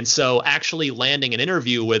 And so actually landing an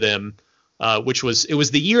interview with him, it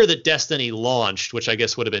was the year that Destiny launched, which I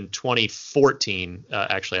guess would have been 2014.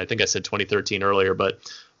 Actually, I think I said 2013 earlier, but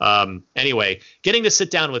anyway, getting to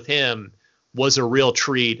sit down with him was a real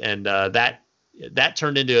treat. And that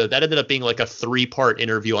ended up being like a 3-part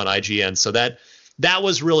interview on IGN. So that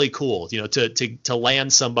was really cool, to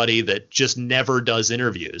land somebody that just never does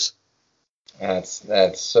interviews.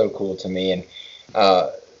 That's so cool to me. And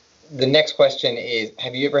the next question is,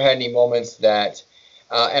 have you ever had any moments that,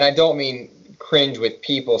 and I don't mean cringe with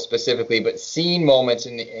people specifically, but seen moments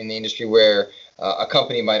in the industry where a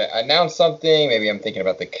company might announce something, maybe I'm thinking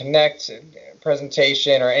about the Kinect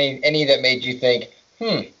presentation or any that made you think,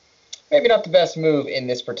 maybe not the best move in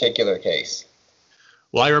this particular case?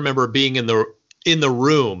 Well, I remember being in the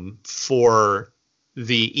room for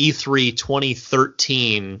the E3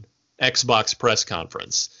 2013 Xbox press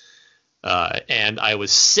conference, and I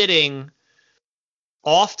was sitting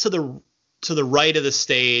off to the right of the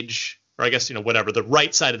stage, or I guess whatever, the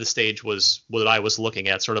right side of the stage was what I was looking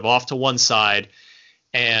at, sort of off to one side,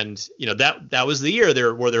 and that was the year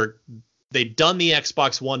they'd done the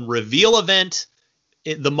Xbox One reveal event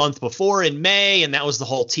the month before in May, and that was the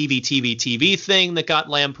whole TV thing that got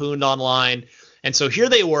lampooned online. And so here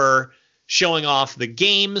they were showing off the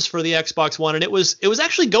games for the Xbox One, and it was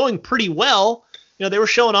actually going pretty well. They were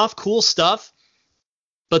showing off cool stuff.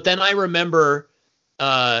 But then I remember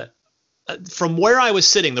from where I was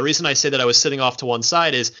sitting, the reason I say that I was sitting off to one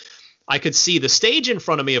side is I could see the stage in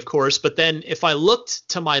front of me, of course, but then if I looked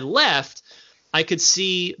to my left, I could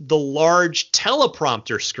see the large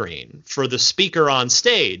teleprompter screen for the speaker on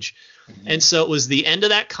stage. Mm-hmm. And so it was the end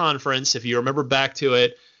of that conference, if you remember back to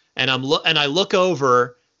it, and I look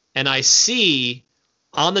over and I see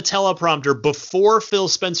on the teleprompter before Phil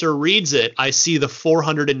Spencer reads it, I see the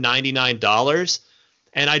 $499,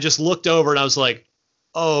 and I just looked over and I was like,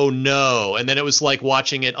 oh no. And then it was like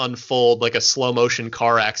watching it unfold like a slow motion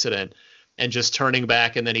car accident, and just turning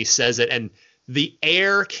back, and then he says it, and the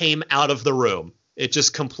air came out of the room. It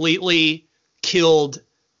just completely killed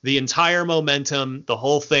the entire momentum, the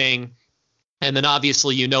whole thing. And then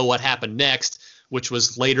obviously what happened next, which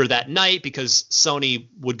was later that night, because Sony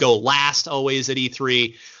would go last always at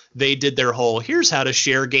E3. They did their whole, here's how to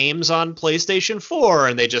share games on PlayStation 4,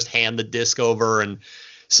 and they just hand the disc over. And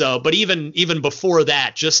so, but even before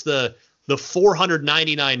that, just the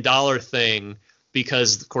 $499 thing,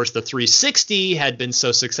 because of course the 360 had been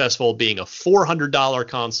so successful being a $400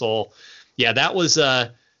 console. Yeah, that was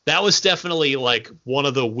definitely like one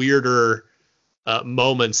of the weirder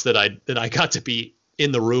moments that I got to be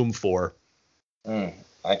in the room for.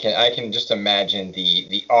 I can just imagine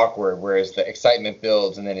the awkward, whereas the excitement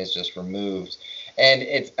builds and then is just removed. And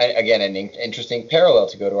it's again an interesting parallel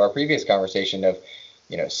to go to our previous conversation of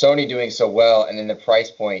Sony doing so well, and then the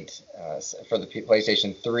price point for the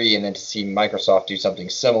PlayStation 3, and then to see Microsoft do something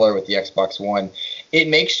similar with the Xbox One. It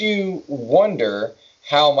makes you wonder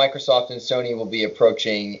how Microsoft and Sony will be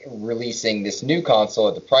approaching releasing this new console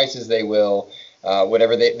at the prices they will,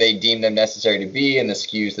 whatever they deem them necessary to be, and the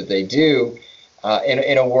SKUs that they do.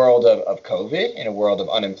 In a world of COVID, in a world of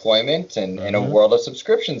unemployment, and in a world of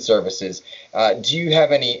subscription services. Do you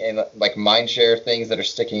have any like mind share things that are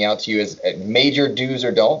sticking out to you as major do's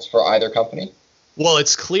or don'ts for either company? Well,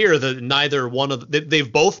 it's clear that neither one of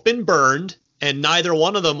they've both been burned, and neither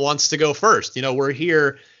one of them wants to go first. We're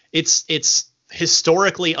here. It's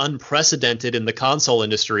historically unprecedented in the console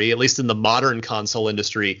industry, at least in the modern console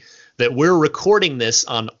industry, that we're recording this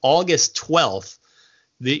on August 12th.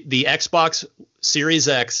 The Xbox Series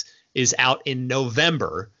X is out in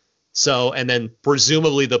November. So, and then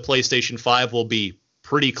presumably the PlayStation 5 will be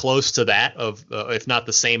pretty close to that of, if not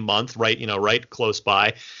the same month, right? Right close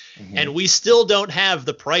by. Mm-hmm. And we still don't have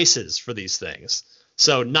the prices for these things.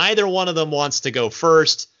 So neither one of them wants to go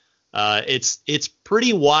first. It's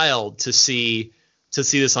pretty wild to see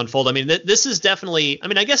this unfold. I mean, this is definitely, I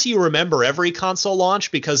mean, I guess you remember every console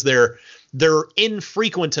launch because they're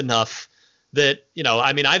infrequent enough that,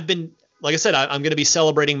 I mean, I've been, like I said, I'm going to be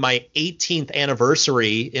celebrating my 18th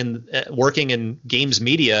anniversary in working in games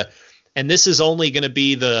media, and this is only going to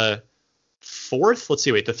be the fourth. Let's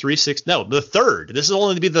see, wait, the third. This is only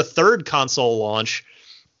going to be the third console launch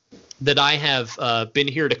that I have been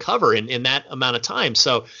here to cover in that amount of time.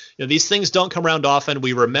 So these things don't come around often.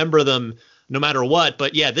 We remember them no matter what.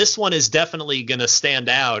 But yeah, this one is definitely going to stand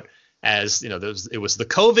out as it was the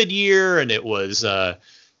COVID year, and it was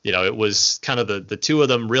it was kind of the two of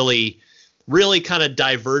them really kind of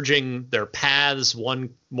diverging their paths. One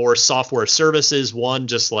more software services, one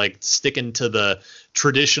just like sticking to the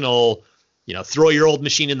traditional, throw your old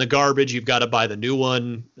machine in the garbage, you've got to buy the new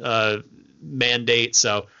one mandate.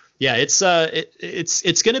 So yeah, it's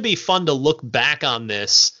going to be fun to look back on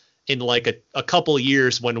this in like a couple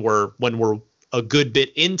years when we're a good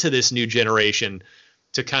bit into this new generation,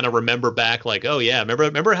 to kind of remember back like, oh yeah,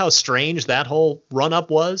 remember how strange that whole run up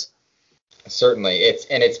was? Certainly.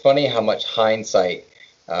 It's funny how much hindsight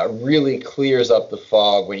really clears up the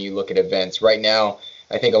fog when you look at events. Right now,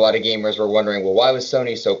 I think a lot of gamers were wondering, well, why was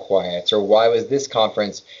Sony so quiet? Or why was this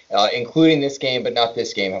conference including this game but not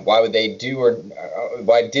this game? Why would they do, or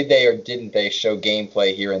why did they or didn't they show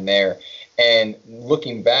gameplay here and there? And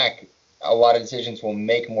looking back, a lot of decisions will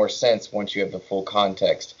make more sense once you have the full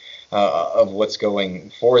context of what's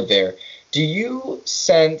going forward there. Do you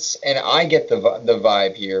sense, and I get the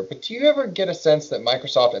vibe here, but do you ever get a sense that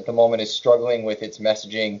Microsoft at the moment is struggling with its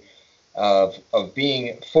messaging of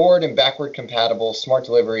being forward and backward compatible, smart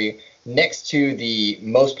delivery, next to the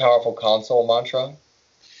most powerful console mantra?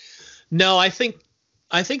 No, I think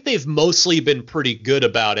they've mostly been pretty good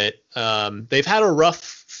about it. They've had a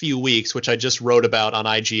rough few weeks, which I just wrote about on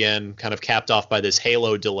IGN, kind of capped off by this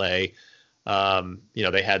Halo delay.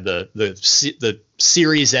 They had the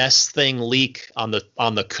Series S thing leak on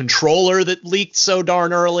the controller that leaked so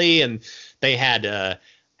darn early, and they had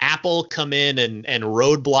Apple come in and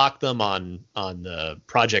roadblock them on the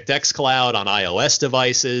Project X Cloud on iOS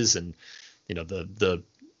devices, and the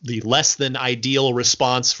less than ideal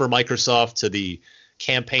response for Microsoft to the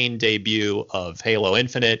campaign debut of Halo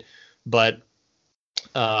Infinite. But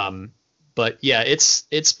yeah,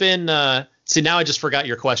 it's been. See, now I just forgot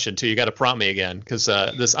your question too. You got to prompt me again, because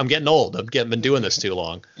I'm getting old. Been doing this too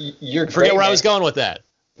long. Forget where I was going with that.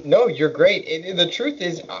 No, you're great. The truth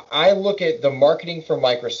is, I look at the marketing for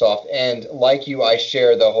Microsoft, and like you, I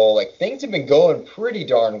share the whole, things have been going pretty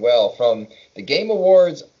darn well from the Game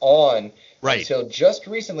Awards on until just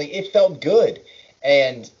recently. It felt good.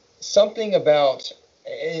 And something about,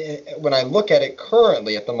 when I look at it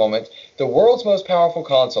currently at the moment, the world's most powerful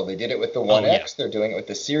console, they did it with the One X, they're doing it with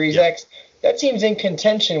the Series X. That seems in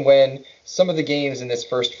contention when some of the games in this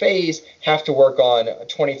first phase have to work on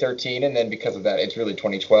 2013, and then because of that, it's really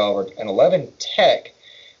 2012 and 11 tech.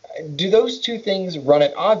 Do those two things run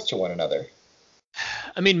at odds to one another?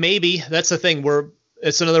 I mean, maybe. That's the thing.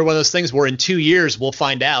 It's another one of those things where in 2 years we'll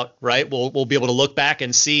find out, right? We'll be able to look back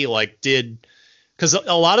and see, because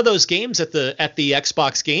a lot of those games at the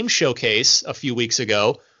Xbox Game Showcase a few weeks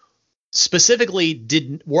ago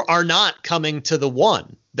specifically are not coming to the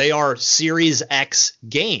One. They are Series X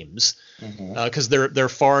games, because they're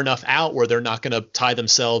far enough out where they're not going to tie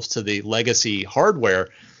themselves to the legacy hardware.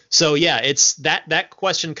 So yeah, it's that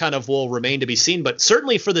question kind of will remain to be seen. But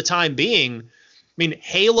certainly for the time being, I mean,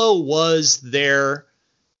 Halo was their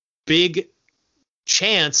big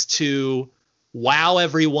chance to wow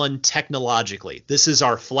everyone technologically. This is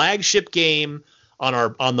our flagship game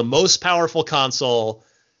on the most powerful console.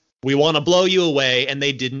 We want to blow you away, and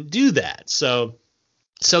they didn't do that. So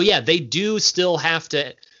yeah, they do still have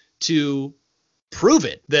to prove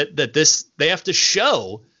it that this, they have to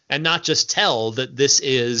show and not just tell that this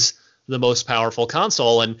is the most powerful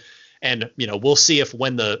console. And we'll see if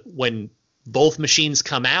when both machines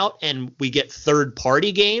come out and we get third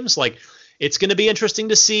party games, it's going to be interesting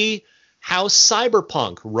to see how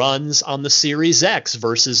Cyberpunk runs on the Series X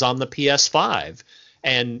versus on the PS5.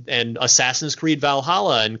 and Assassin's Creed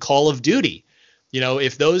Valhalla and Call of Duty.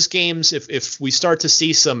 If those games, if we start to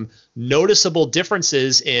see some noticeable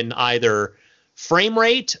differences in either frame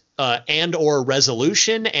rate and or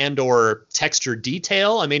resolution and or texture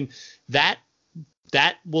detail, I mean, that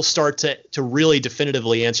will start to really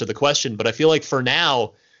definitively answer the question. But I feel like for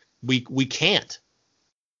now, we can't.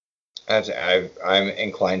 I'm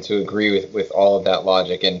inclined to agree with all of that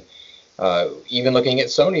logic, and even looking at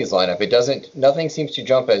Sony's lineup, nothing seems to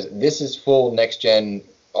jump as this is full next gen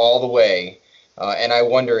all the way. And I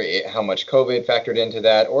wonder how much COVID factored into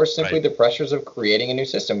that, or simply the pressures of creating a new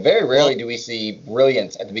system. Very rarely do we see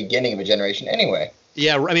brilliance at the beginning of a generation anyway.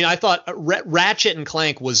 Yeah, I mean, I thought Ratchet and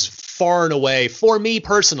Clank was far and away, for me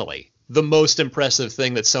personally, the most impressive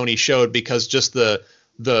thing that Sony showed, because just the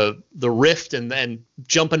rift and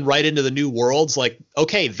jumping right into the new worlds, like,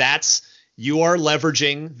 okay, you are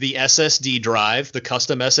leveraging the SSD drive, the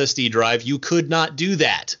custom SSD drive. You could not do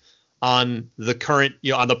that on the current,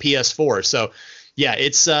 on the PS4. So yeah,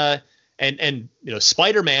 it's and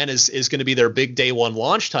Spider-Man is going to be their big day one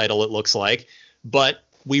launch title, it looks like, but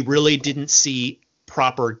we really didn't see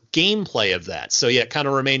proper gameplay of that. So yeah, it kind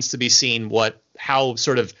of remains to be seen how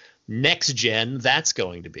sort of next gen that's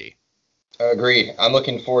going to be. Agreed. I'm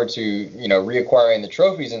looking forward to, reacquiring the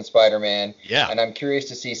trophies in Spider-Man. Yeah. And I'm curious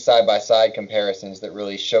to see side-by-side comparisons that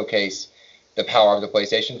really showcase the power of the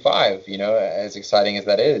PlayStation 5, as exciting as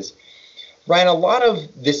that is. Ryan, a lot of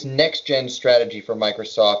this next-gen strategy for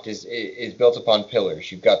Microsoft is built upon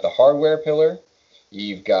pillars. You've got the hardware pillar,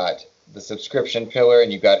 you've got the subscription pillar,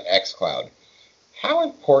 and you've got xCloud. How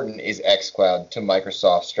important is xCloud to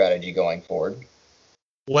Microsoft's strategy going forward?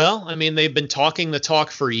 Well, I mean, they've been talking the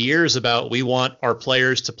talk for years about we want our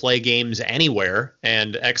players to play games anywhere,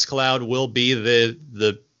 and xCloud will be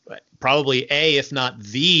the probably if not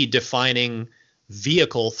the defining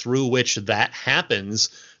vehicle through which that happens,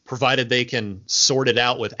 provided they can sort it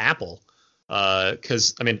out with Apple.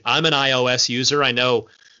 Because I mean, I'm an iOS user. I know,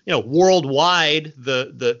 worldwide,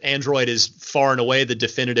 the Android is far and away the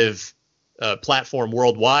definitive platform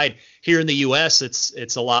worldwide. Here in the US,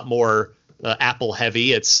 it's a lot more Apple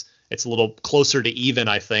heavy. It's a little closer to even,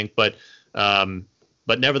 I think, but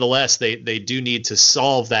nevertheless, they do need to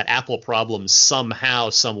solve that Apple problem somehow,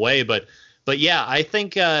 some way. But yeah, I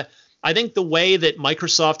think the way that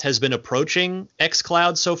Microsoft has been approaching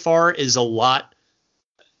xCloud so far is a lot.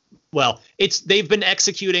 Well, they've been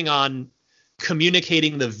executing on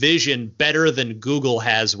communicating the vision better than Google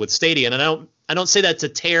has with Stadia, and I don't say that to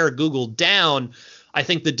tear Google down. I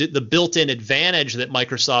think the built-in advantage that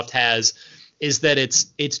Microsoft has is that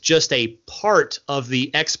it's just a part of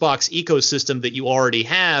the Xbox ecosystem that you already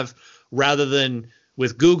have, rather than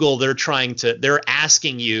with Google, they're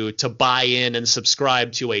asking you to buy in and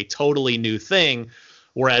subscribe to a totally new thing.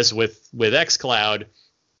 Whereas with xCloud,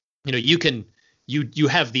 you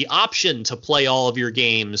have the option to play all of your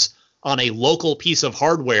games on a local piece of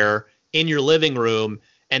hardware in your living room,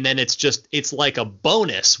 and then it's like a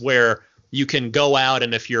bonus where you can go out,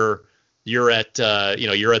 and if you're at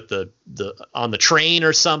on the train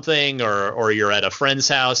or something, or you're at a friend's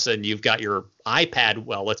house and you've got your iPad,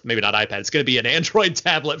 well, maybe not iPad, it's going to be an Android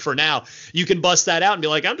tablet for now, you can bust that out and be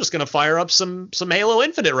like, I'm just going to fire up some Halo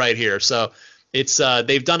Infinite right here. So it's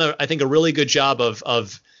they've done I think a really good job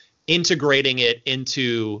of integrating it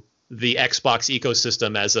into the Xbox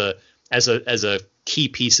ecosystem as a key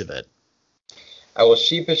piece of it. I will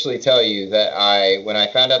sheepishly tell you that when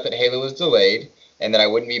I found out that Halo was delayed, and that I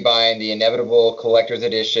wouldn't be buying the inevitable collector's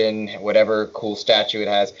edition, whatever cool statue it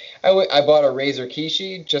has, I bought a Razer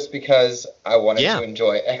Kishi just because I wanted to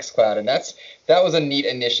enjoy xCloud, and that was a neat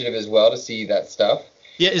initiative as well to see that stuff.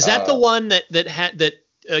 Yeah, is that the one that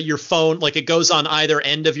your phone, like, it goes on either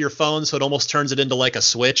end of your phone, so it almost turns it into like a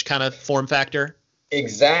Switch kind of form factor?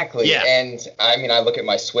 Exactly. Yeah. And I mean, I look at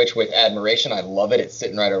my Switch with admiration. I love it. It's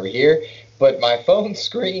sitting right over here. But my phone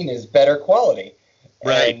screen is better quality.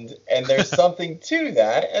 Right. And there's something to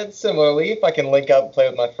that. And similarly, if I can link up and play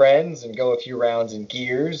with my friends and go a few rounds in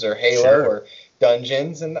Gears or Halo or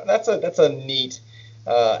Dungeons, and that's a neat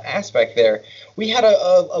aspect there. We had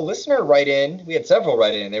a listener write in. We had several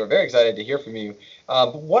write in. They were very excited to hear from you.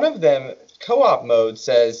 One of them, Co-op Mode,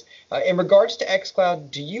 says, in regards to xCloud,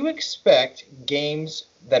 do you expect games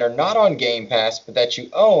that are not on Game Pass but that you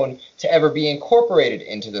own to ever be incorporated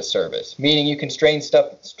into the service? Meaning you can stream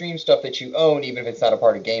stuff that you own even if it's not a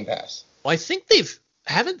part of Game Pass. Well, I think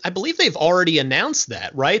I believe they've already announced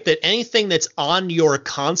that, right? That anything that's on your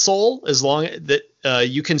console, as long that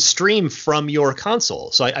you can stream from your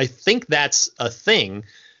console. So I think that's a thing.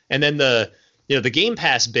 And then the Game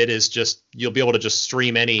Pass bit is just you'll be able to just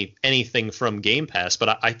stream anything from Game Pass.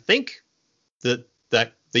 But I think that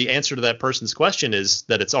that the answer to that person's question is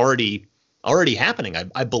that it's already happening.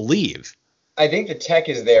 I believe. I think the tech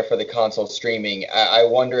is there for the console streaming. I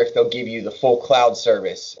wonder if they'll give you the full cloud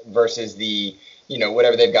service versus the,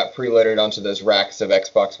 whatever they've got preloaded onto those racks of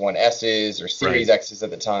Xbox One S's or Series X's at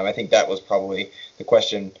the time. I think that was probably the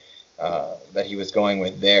question that he was going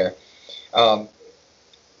with there.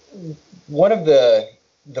 One of the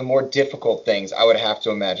more difficult things I would have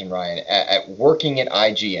to imagine, Ryan, at working at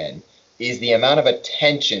IGN is the amount of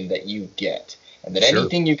attention that you get, and that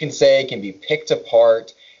anything you can say can be picked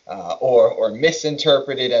apart or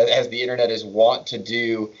misinterpreted as the internet is wont to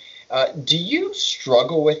do. Do you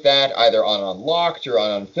struggle with that either on Unlocked or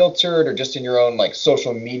on Unfiltered or just in your own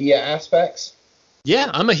social media aspects?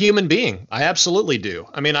 Yeah, I'm a human being. I absolutely do.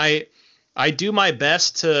 I mean, I do my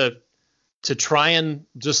best to try and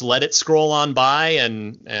just let it scroll on by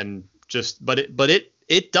and just, but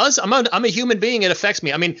it does. I'm a human being. It affects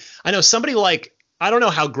me. I mean, I know somebody I don't know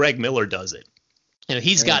how Greg Miller does it.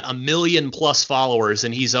 He's got 1 million+ followers,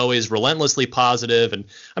 and he's always relentlessly positive. And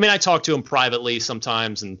I mean, I talk to him privately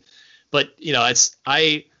sometimes, but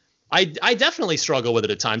I definitely struggle with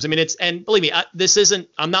it at times. I mean, and believe me,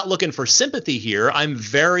 I'm not looking for sympathy here. I'm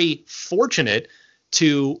very fortunate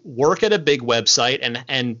to work at a big website and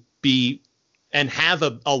have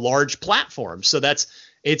a large platform. So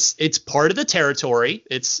it's part of the territory.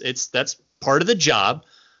 That's part of the job.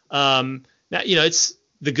 Now,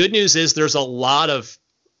 the good news is there's a lot of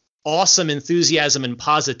awesome enthusiasm and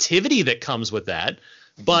positivity that comes with that.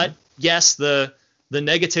 But yes, the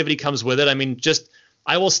negativity comes with it. I mean,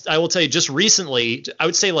 I will tell you, just recently, I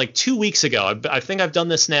would say 2 weeks ago, I think I've done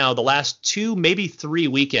this now the last 2, maybe 3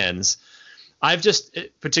 weekends. I've just,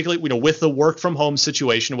 particularly, with the work from home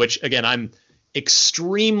situation, which again, I'm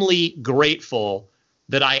extremely grateful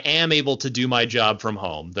that I am able to do my job from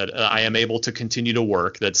home, that I am able to continue to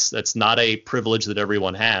work. That's not a privilege that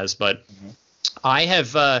everyone has, but I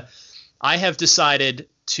have decided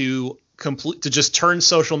to just turn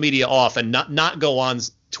social media off and not go on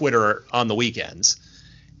Twitter on the weekends.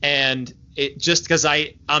 And it just because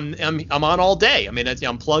I'm on all day. I mean,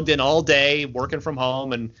 I'm plugged in all day working from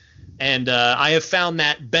home, and I have found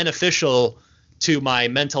that beneficial to my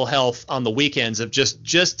mental health on the weekends of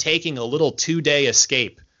just taking a little 2-day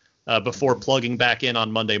escape before plugging back in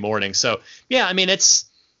on Monday morning. So yeah, I mean, it's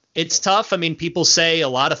tough. I mean, people say a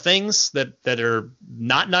lot of things that are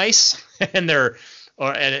not nice, and they're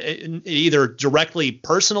either directly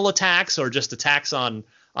personal attacks or just attacks on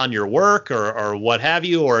your work or what have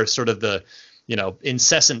you, or sort of the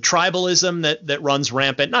incessant tribalism that runs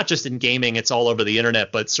rampant, not just in gaming, it's all over the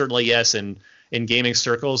internet, but certainly yes in gaming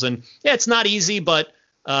circles. And yeah, it's not easy, but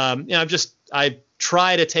I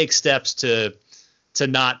try to take steps to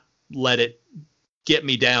not let it get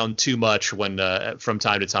me down too much when from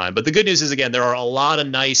time to time. But the good news is, again, there are a lot of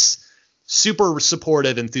nice, super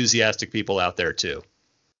supportive, enthusiastic people out there too.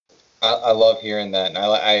 I love hearing that, and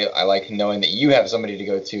I like knowing that you have somebody to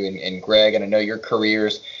go to in Greg, and I know your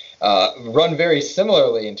careers run very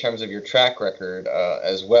similarly in terms of your track record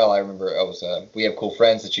as well. I remember We Have Cool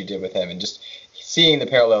Friends that you did with him, and just seeing the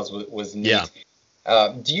parallels was neat.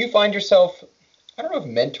 Yeah. Do you find yourself, I don't know if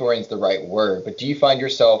mentoring is the right word, but do you find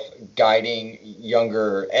yourself guiding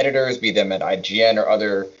younger editors, be them at IGN or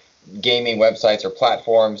other gaming websites or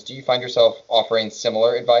platforms? Do you find yourself offering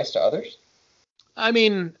similar advice to others? I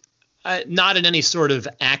mean, not in any sort of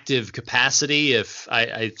active capacity. If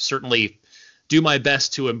I certainly do my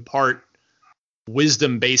best to impart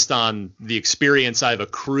wisdom based on the experience I've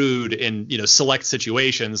accrued in select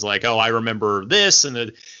situations, like, I remember this,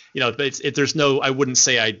 and but there's no, I wouldn't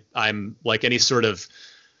say I'm like any sort of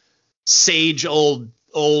sage old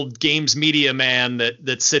games media man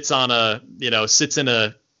that sits on a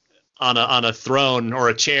throne or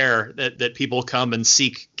a chair that people come and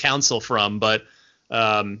seek counsel from, but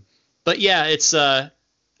yeah,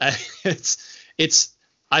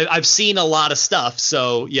 I've seen a lot of stuff,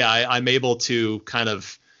 so yeah, I'm able to kind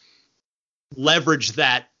of leverage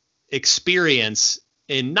that experience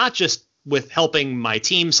in not just with helping my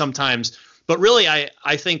team sometimes, but really I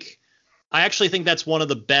actually think that's one of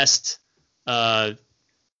the best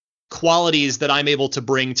qualities that I'm able to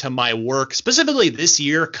bring to my work, specifically this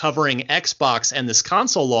year covering Xbox and this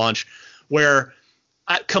console launch, where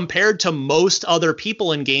compared to most other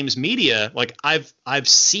people in games media, like I've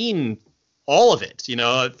seen all of it,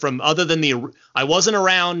 from other than I wasn't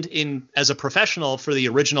around as a professional for the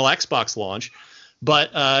original Xbox launch,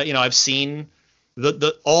 but I've seen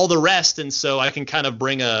all the rest, and so I can kind of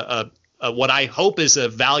bring a what I hope is a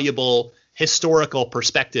valuable historical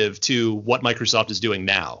perspective to what Microsoft is doing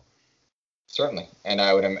now. Certainly, and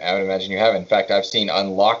I would imagine you have. In fact, I've seen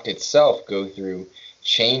Unlocked itself go through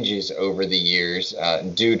changes over the years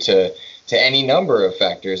due to any number of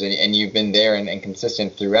factors, and you've been there and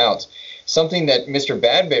consistent throughout. Something that Mr.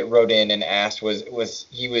 Badbit wrote in and asked was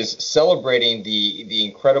he was celebrating the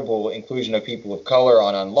incredible inclusion of people of color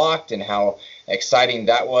on Unlocked and how exciting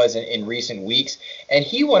that was in recent weeks. And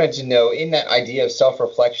he wanted to know, in that idea of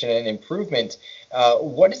self-reflection and improvement,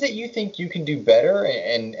 what is it you think you can do better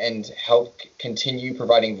and help continue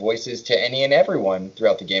providing voices to any and everyone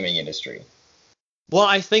throughout the gaming industry? Well,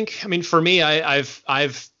 I mean, for me,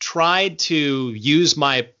 I've tried to use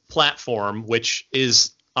my platform, which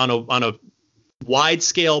is on a wide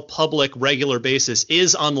scale, public, regular basis,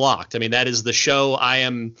 is Unlocked. I mean, that is the show. I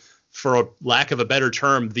am, for a lack of a better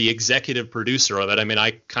term, the executive producer of it. I mean,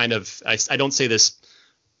 I don't say this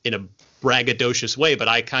in a braggadocious way, but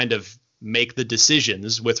I kind of make the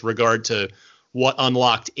decisions with regard to what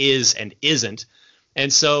Unlocked is and isn't.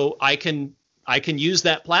 And so I can use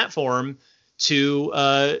that platform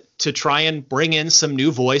to try and bring in some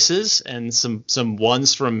new voices and some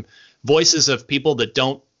ones from voices of people that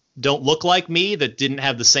don't look like me, that didn't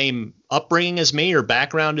have the same upbringing as me or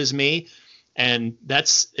background as me. And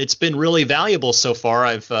it's been really valuable so far.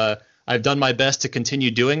 I've done my best to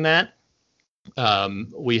continue doing that.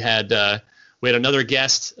 We had another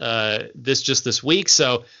guest this week,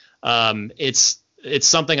 so it's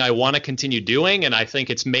something I want to continue doing, and I think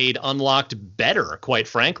it's made Unlocked better, quite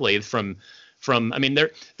frankly. I mean,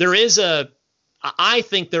 I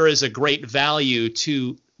think there is a great value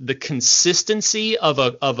to the consistency of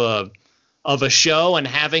a show and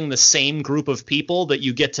having the same group of people that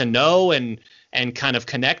you get to know and kind of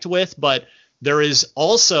connect with. But there is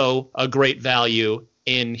also a great value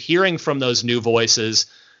in hearing from those new voices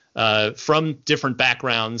from different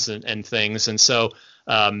backgrounds and things. And so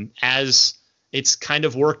as it's kind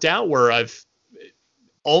of worked out where I've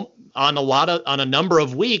on a number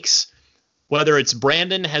of weeks, whether it's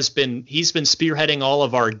Brandon he's been spearheading all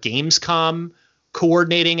of our Gamescom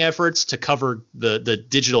coordinating efforts to cover the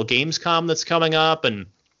digital Gamescom that's coming up, and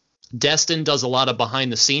Destin does a lot of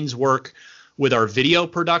behind the scenes work with our video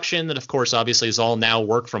production that, of course, obviously is all now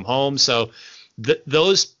work from home. So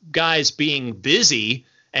those guys being busy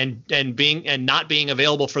and not being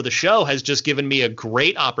available for the show has just given me a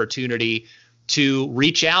great opportunity to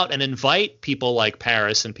reach out and invite people like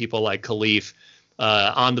Paris and people like Khalif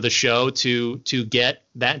onto the show to get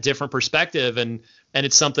that different perspective. And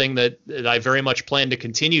it's something that I very much plan to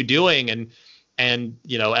continue doing. And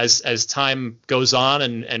you know, as time goes on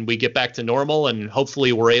and we get back to normal, and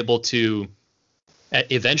hopefully we're able to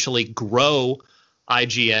eventually grow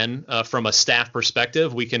IGN from a staff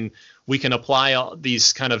perspective, we can apply all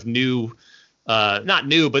these kind of new, not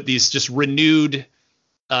new, but these just renewed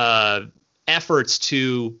efforts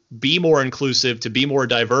to be more inclusive, to be more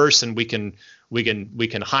diverse, and we can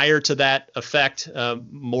hire to that effect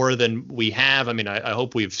more than we have. I mean, I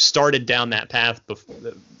hope we've started down that path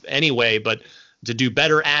anyway, but to do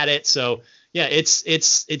better at it. So yeah,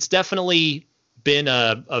 it's definitely been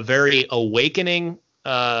a very awakening,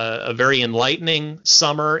 a very enlightening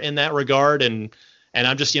summer in that regard. And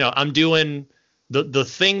I'm just, I'm doing the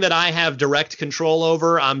thing that I have direct control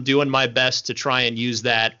over. I'm doing my best to try and use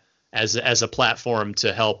that as a platform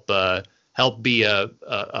to help be a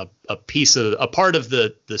part of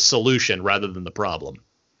the solution rather than the problem.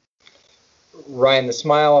 Ryan, the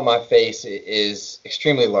smile on my face is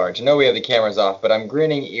extremely large. I know we have the cameras off, but I'm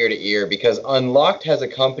grinning ear to ear because Unlocked has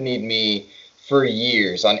accompanied me for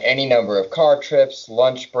years on any number of car trips,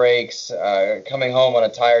 lunch breaks, coming home on a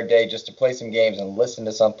tired day just to play some games and listen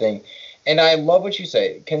to something. And I love what you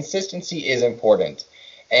say. Consistency is important.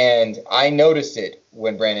 And I notice it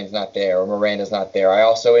when Brandon's not there or Miranda's not there. I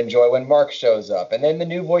also enjoy when Mark shows up. And then the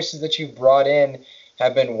new voices that you've brought in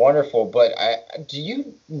have been wonderful. But do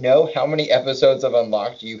you know how many episodes of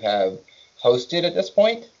Unlocked you have hosted at this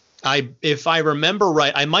point? If I remember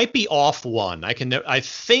right, I might be off one. I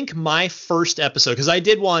think my first episode, because I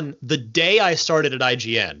did one the day I started at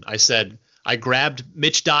IGN. I grabbed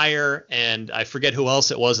Mitch Dyer and I forget who else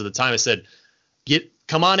it was at the time. I said,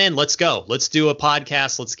 come on in, let's go. Let's do a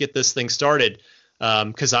podcast. Let's get this thing started.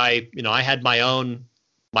 Because I had my own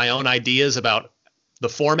ideas about the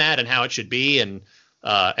format and how it should be. And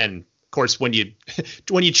of course, when you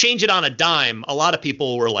change it on a dime, a lot of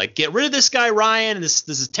people were like, get rid of this guy, Ryan. And this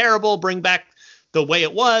is terrible. Bring back the way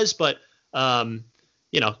it was. But,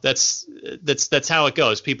 that's how it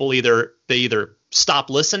goes. People either stop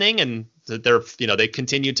listening and they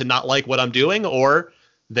continue to not like what I'm doing, or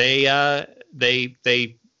they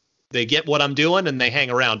get what I'm doing and they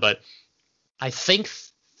hang around. But I think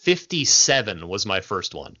 57 was my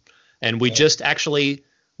first one. And we just actually,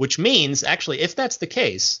 which means actually, if that's the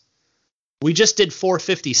case, we just did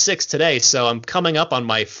 456 today, so I'm coming up on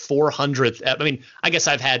my 400th. I mean, I guess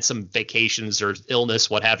I've had some vacations or illness,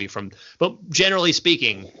 what have you, but generally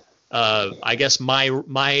speaking, I guess my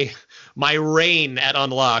reign at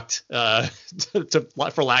Unlocked,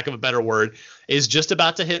 for lack of a better word, is just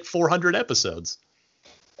about to hit 400 episodes.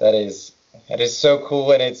 That is so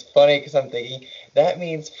cool, and it's funny because I'm thinking that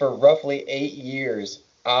means for roughly 8 years,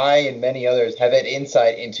 I and many others have had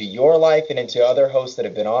insight into your life and into other hosts that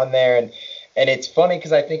have been on there, and it's funny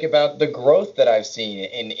because I think about the growth that I've seen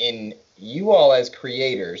in you all as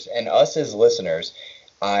creators and us as listeners.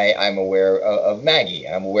 I'm aware of Maggie.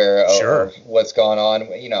 I'm aware of what's gone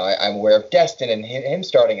on. You know, I'm aware of Destin and him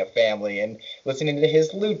starting a family and listening to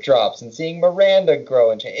his loot drops and seeing Miranda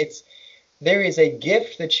grow and change. There is a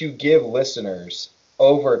gift that you give listeners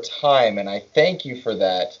over time, and I thank you for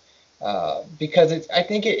that. Because I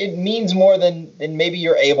think it means more than maybe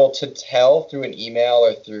you're able to tell through an email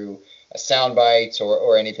or through a soundbite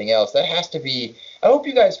or anything else. That has to be. I hope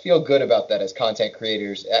you guys feel good about that as content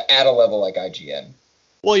creators at a level like IGN.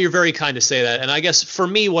 Well, you're very kind to say that, and I guess for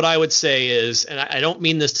me, what I would say is, and I don't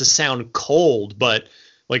mean this to sound cold, but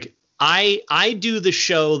like I do the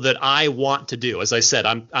show that I want to do. As I said,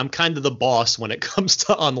 I'm kind of the boss when it comes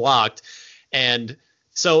to Unlocked, and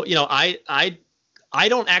so I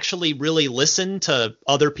don't actually really listen to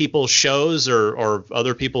other people's shows or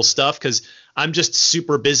other people's stuff because I'm just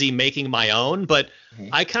super busy making my own. But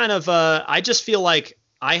I kind of I just feel like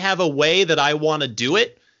I have a way that I want to do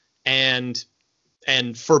it, and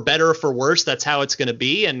for better or for worse, that's how it's going to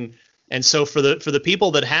be. And so for the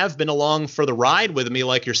people that have been along for the ride with me,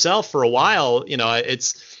 like yourself, for a while,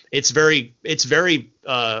 it's very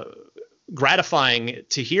gratifying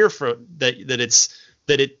to hear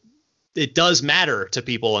that it does matter to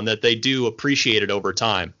people and that they do appreciate it over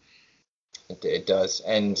time. It does.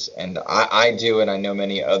 And I do, and I know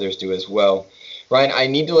many others do as well. Ryan, I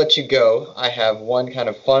need to let you go. I have one kind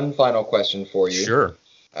of fun final question for you. Sure.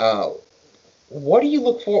 What do you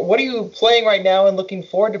look for? What are you playing right now and looking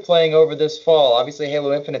forward to playing over this fall? Obviously,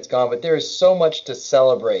 Halo Infinite's gone, but there is so much to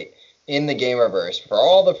celebrate in the Gamerverse. For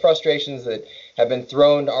all the frustrations that have been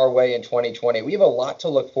thrown our way in 2020, we have a lot to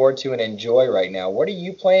look forward to and enjoy right now. What are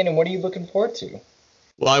you playing and what are you looking forward to?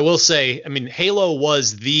 Well, I will say, I mean, Halo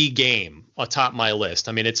was the game atop my list.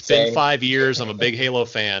 I mean, it's been 5 years. I'm a big Halo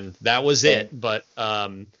fan. That was it.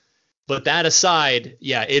 But that aside,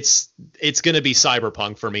 yeah, it's going to be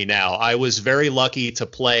Cyberpunk for me now. I was very lucky to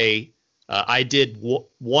play. I did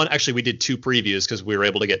one. Actually, we did two previews because we were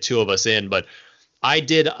able to get two of us in. But I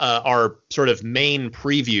did our sort of main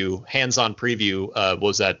preview, hands-on preview,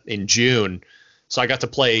 was that in June. So I got to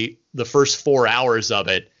play the first 4 hours of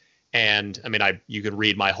it. And I mean, you could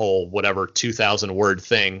read my whole 2,000 word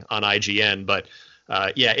thing on IGN. But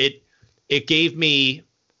yeah, it gave me.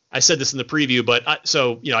 I said this in the preview, but I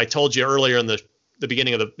told you earlier in the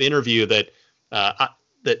beginning of the interview that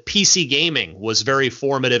that PC gaming was very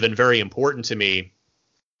formative and very important to me.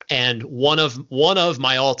 And one of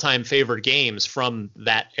my all-time favorite games from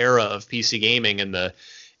that era of PC gaming in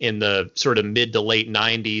the sort of mid to late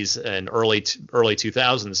 90s and early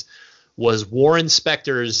 2000s was Warren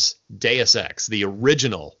Spector's Deus Ex, the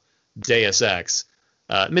original Deus Ex.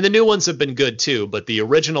 I mean, the new ones have been good too, but the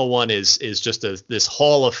original one is just this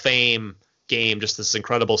Hall of Fame game, just this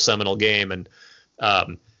incredible seminal game. And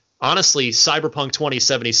honestly, Cyberpunk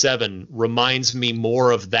 2077 reminds me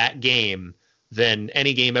more of that game than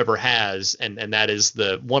any game ever has, and that is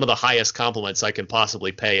one of the highest compliments I can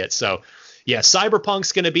possibly pay it. So, yeah,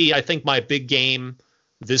 Cyberpunk's going to be, I think, my big game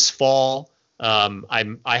this fall.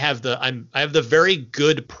 I have the very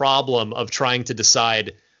good problem of trying to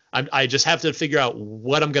decide. I just have to figure out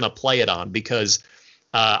what I'm going to play it on because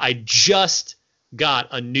I just got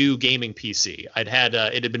a new gaming PC. It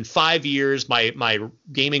had been 5 years. My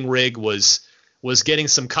gaming rig was getting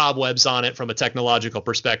some cobwebs on it from a technological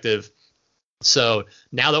perspective. So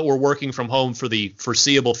now that we're working from home for the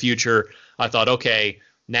foreseeable future, I thought, okay,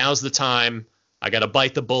 now's the time. I got to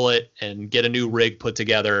bite the bullet and get a new rig put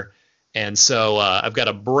together. And so I've got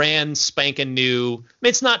a brand spanking new. I mean,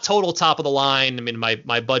 it's not total top of the line. I mean,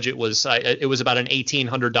 my budget was it was about an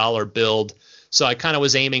 $1,800 build. So I kind of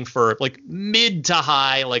was aiming for like mid to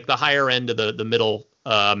high, like the higher end of the middle.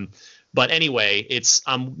 But anyway,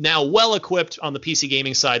 I'm now well equipped on the PC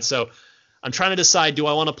gaming side. So I'm trying to decide, do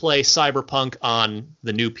I want to play Cyberpunk on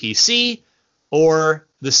the new PC or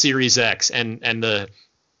the Series X? And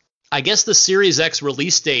I guess the Series X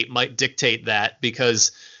release date might dictate that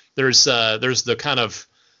because there's the kind of,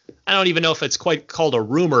 I don't even know if it's quite called a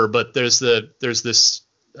rumor, but there's this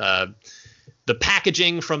the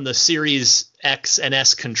packaging from the Series X and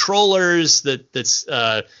S controllers,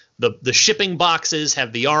 the shipping boxes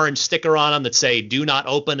have the orange sticker on them that say "Do not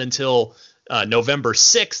open until November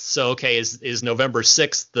 6th." So, okay, is November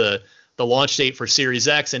 6th the launch date for Series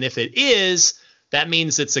X? And if it is, that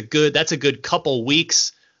means that's a good couple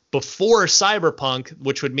weeks before Cyberpunk,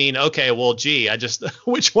 which would mean, okay, well, gee,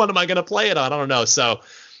 which one am I going to play it on? I don't know. So,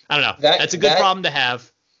 I don't know. That's a good problem to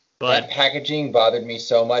have. But that packaging bothered me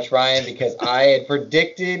so much, Ryan, because I had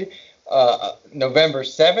predicted November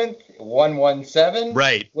 7th, 117.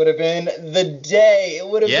 Right. Would have been the day. It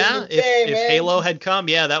would have been the day, if Halo had come,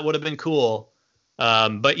 that would have been cool.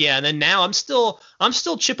 But yeah, and then now I'm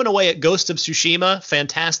still chipping away at Ghost of Tsushima.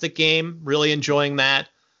 Fantastic game. Really enjoying that.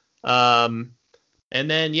 And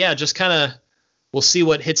then, just kind of, we'll see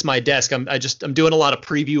what hits my desk. I'm doing a lot of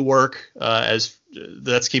preview work, as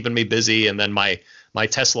that's keeping me busy. And then my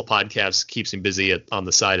Tesla podcast keeps me busy on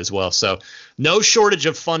the side as well. So no shortage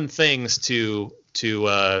of fun things to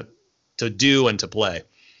do and to play.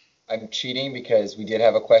 I'm cheating because we did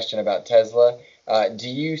have a question about Tesla. Do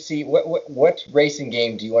you see what racing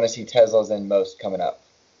game do you want to see Teslas in most coming up?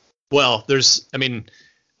 Well,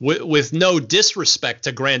 with no disrespect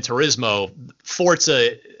to Gran Turismo,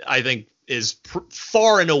 Forza, I think, is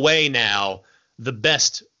far and away now the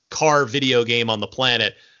best car video game on the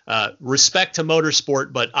planet. Respect to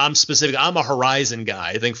motorsport, but I'm a Horizon guy.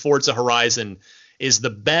 I think Forza Horizon is the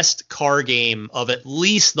best car game of at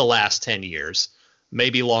least the last 10 years,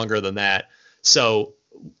 maybe longer than that. So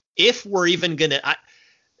if we're even going to,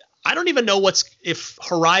 I don't even know if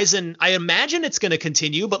Horizon, I imagine it's going to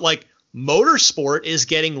continue, but like Motorsport is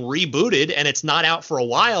getting rebooted and it's not out for a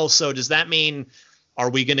while. So does that mean, are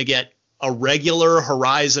we going to get a regular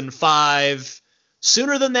Horizon 5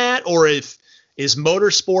 sooner than that? Or is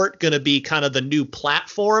Motorsport going to be kind of the new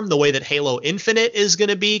platform, the way that Halo Infinite is going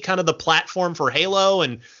to be kind of the platform for Halo?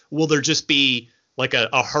 And will there just be like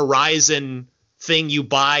a Horizon thing you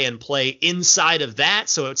buy and play inside of that?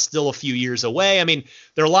 So it's still a few years away. I mean,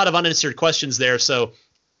 there are a lot of unanswered questions there. So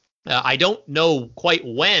I don't know quite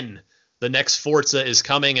when the next Forza is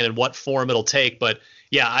coming and in what form it'll take. But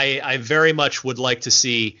yeah, I very much would like to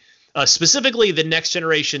see specifically the next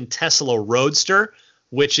generation Tesla Roadster,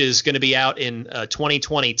 which is going to be out in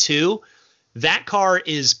 2022. That car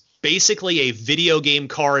is basically a video game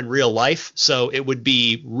car in real life. So it would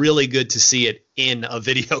be really good to see it in a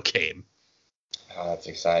video game. Oh, that's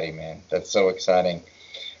exciting, man. That's so exciting.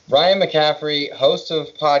 Ryan McCaffrey, host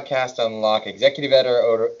of Podcast Unlock, executive editor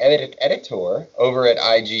over at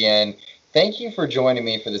IGN. Thank you for joining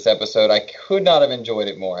me for this episode. I could not have enjoyed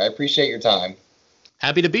it more. I appreciate your time.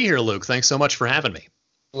 Happy to be here, Luke. Thanks so much for having me.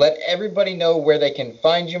 Let everybody know where they can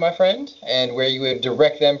find you, my friend, and where you would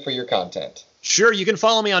direct them for your content. Sure, you can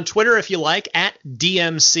follow me on Twitter if you like, at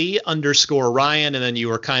DMC_Ryan, and then you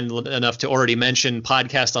were kind enough to already mention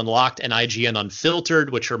Podcast Unlocked and IGN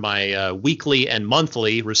Unfiltered, which are my weekly and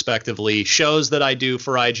monthly, respectively, shows that I do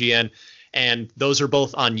for IGN. And those are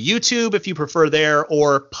both on YouTube if you prefer there,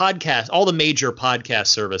 or podcast, all the major podcast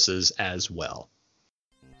services as well.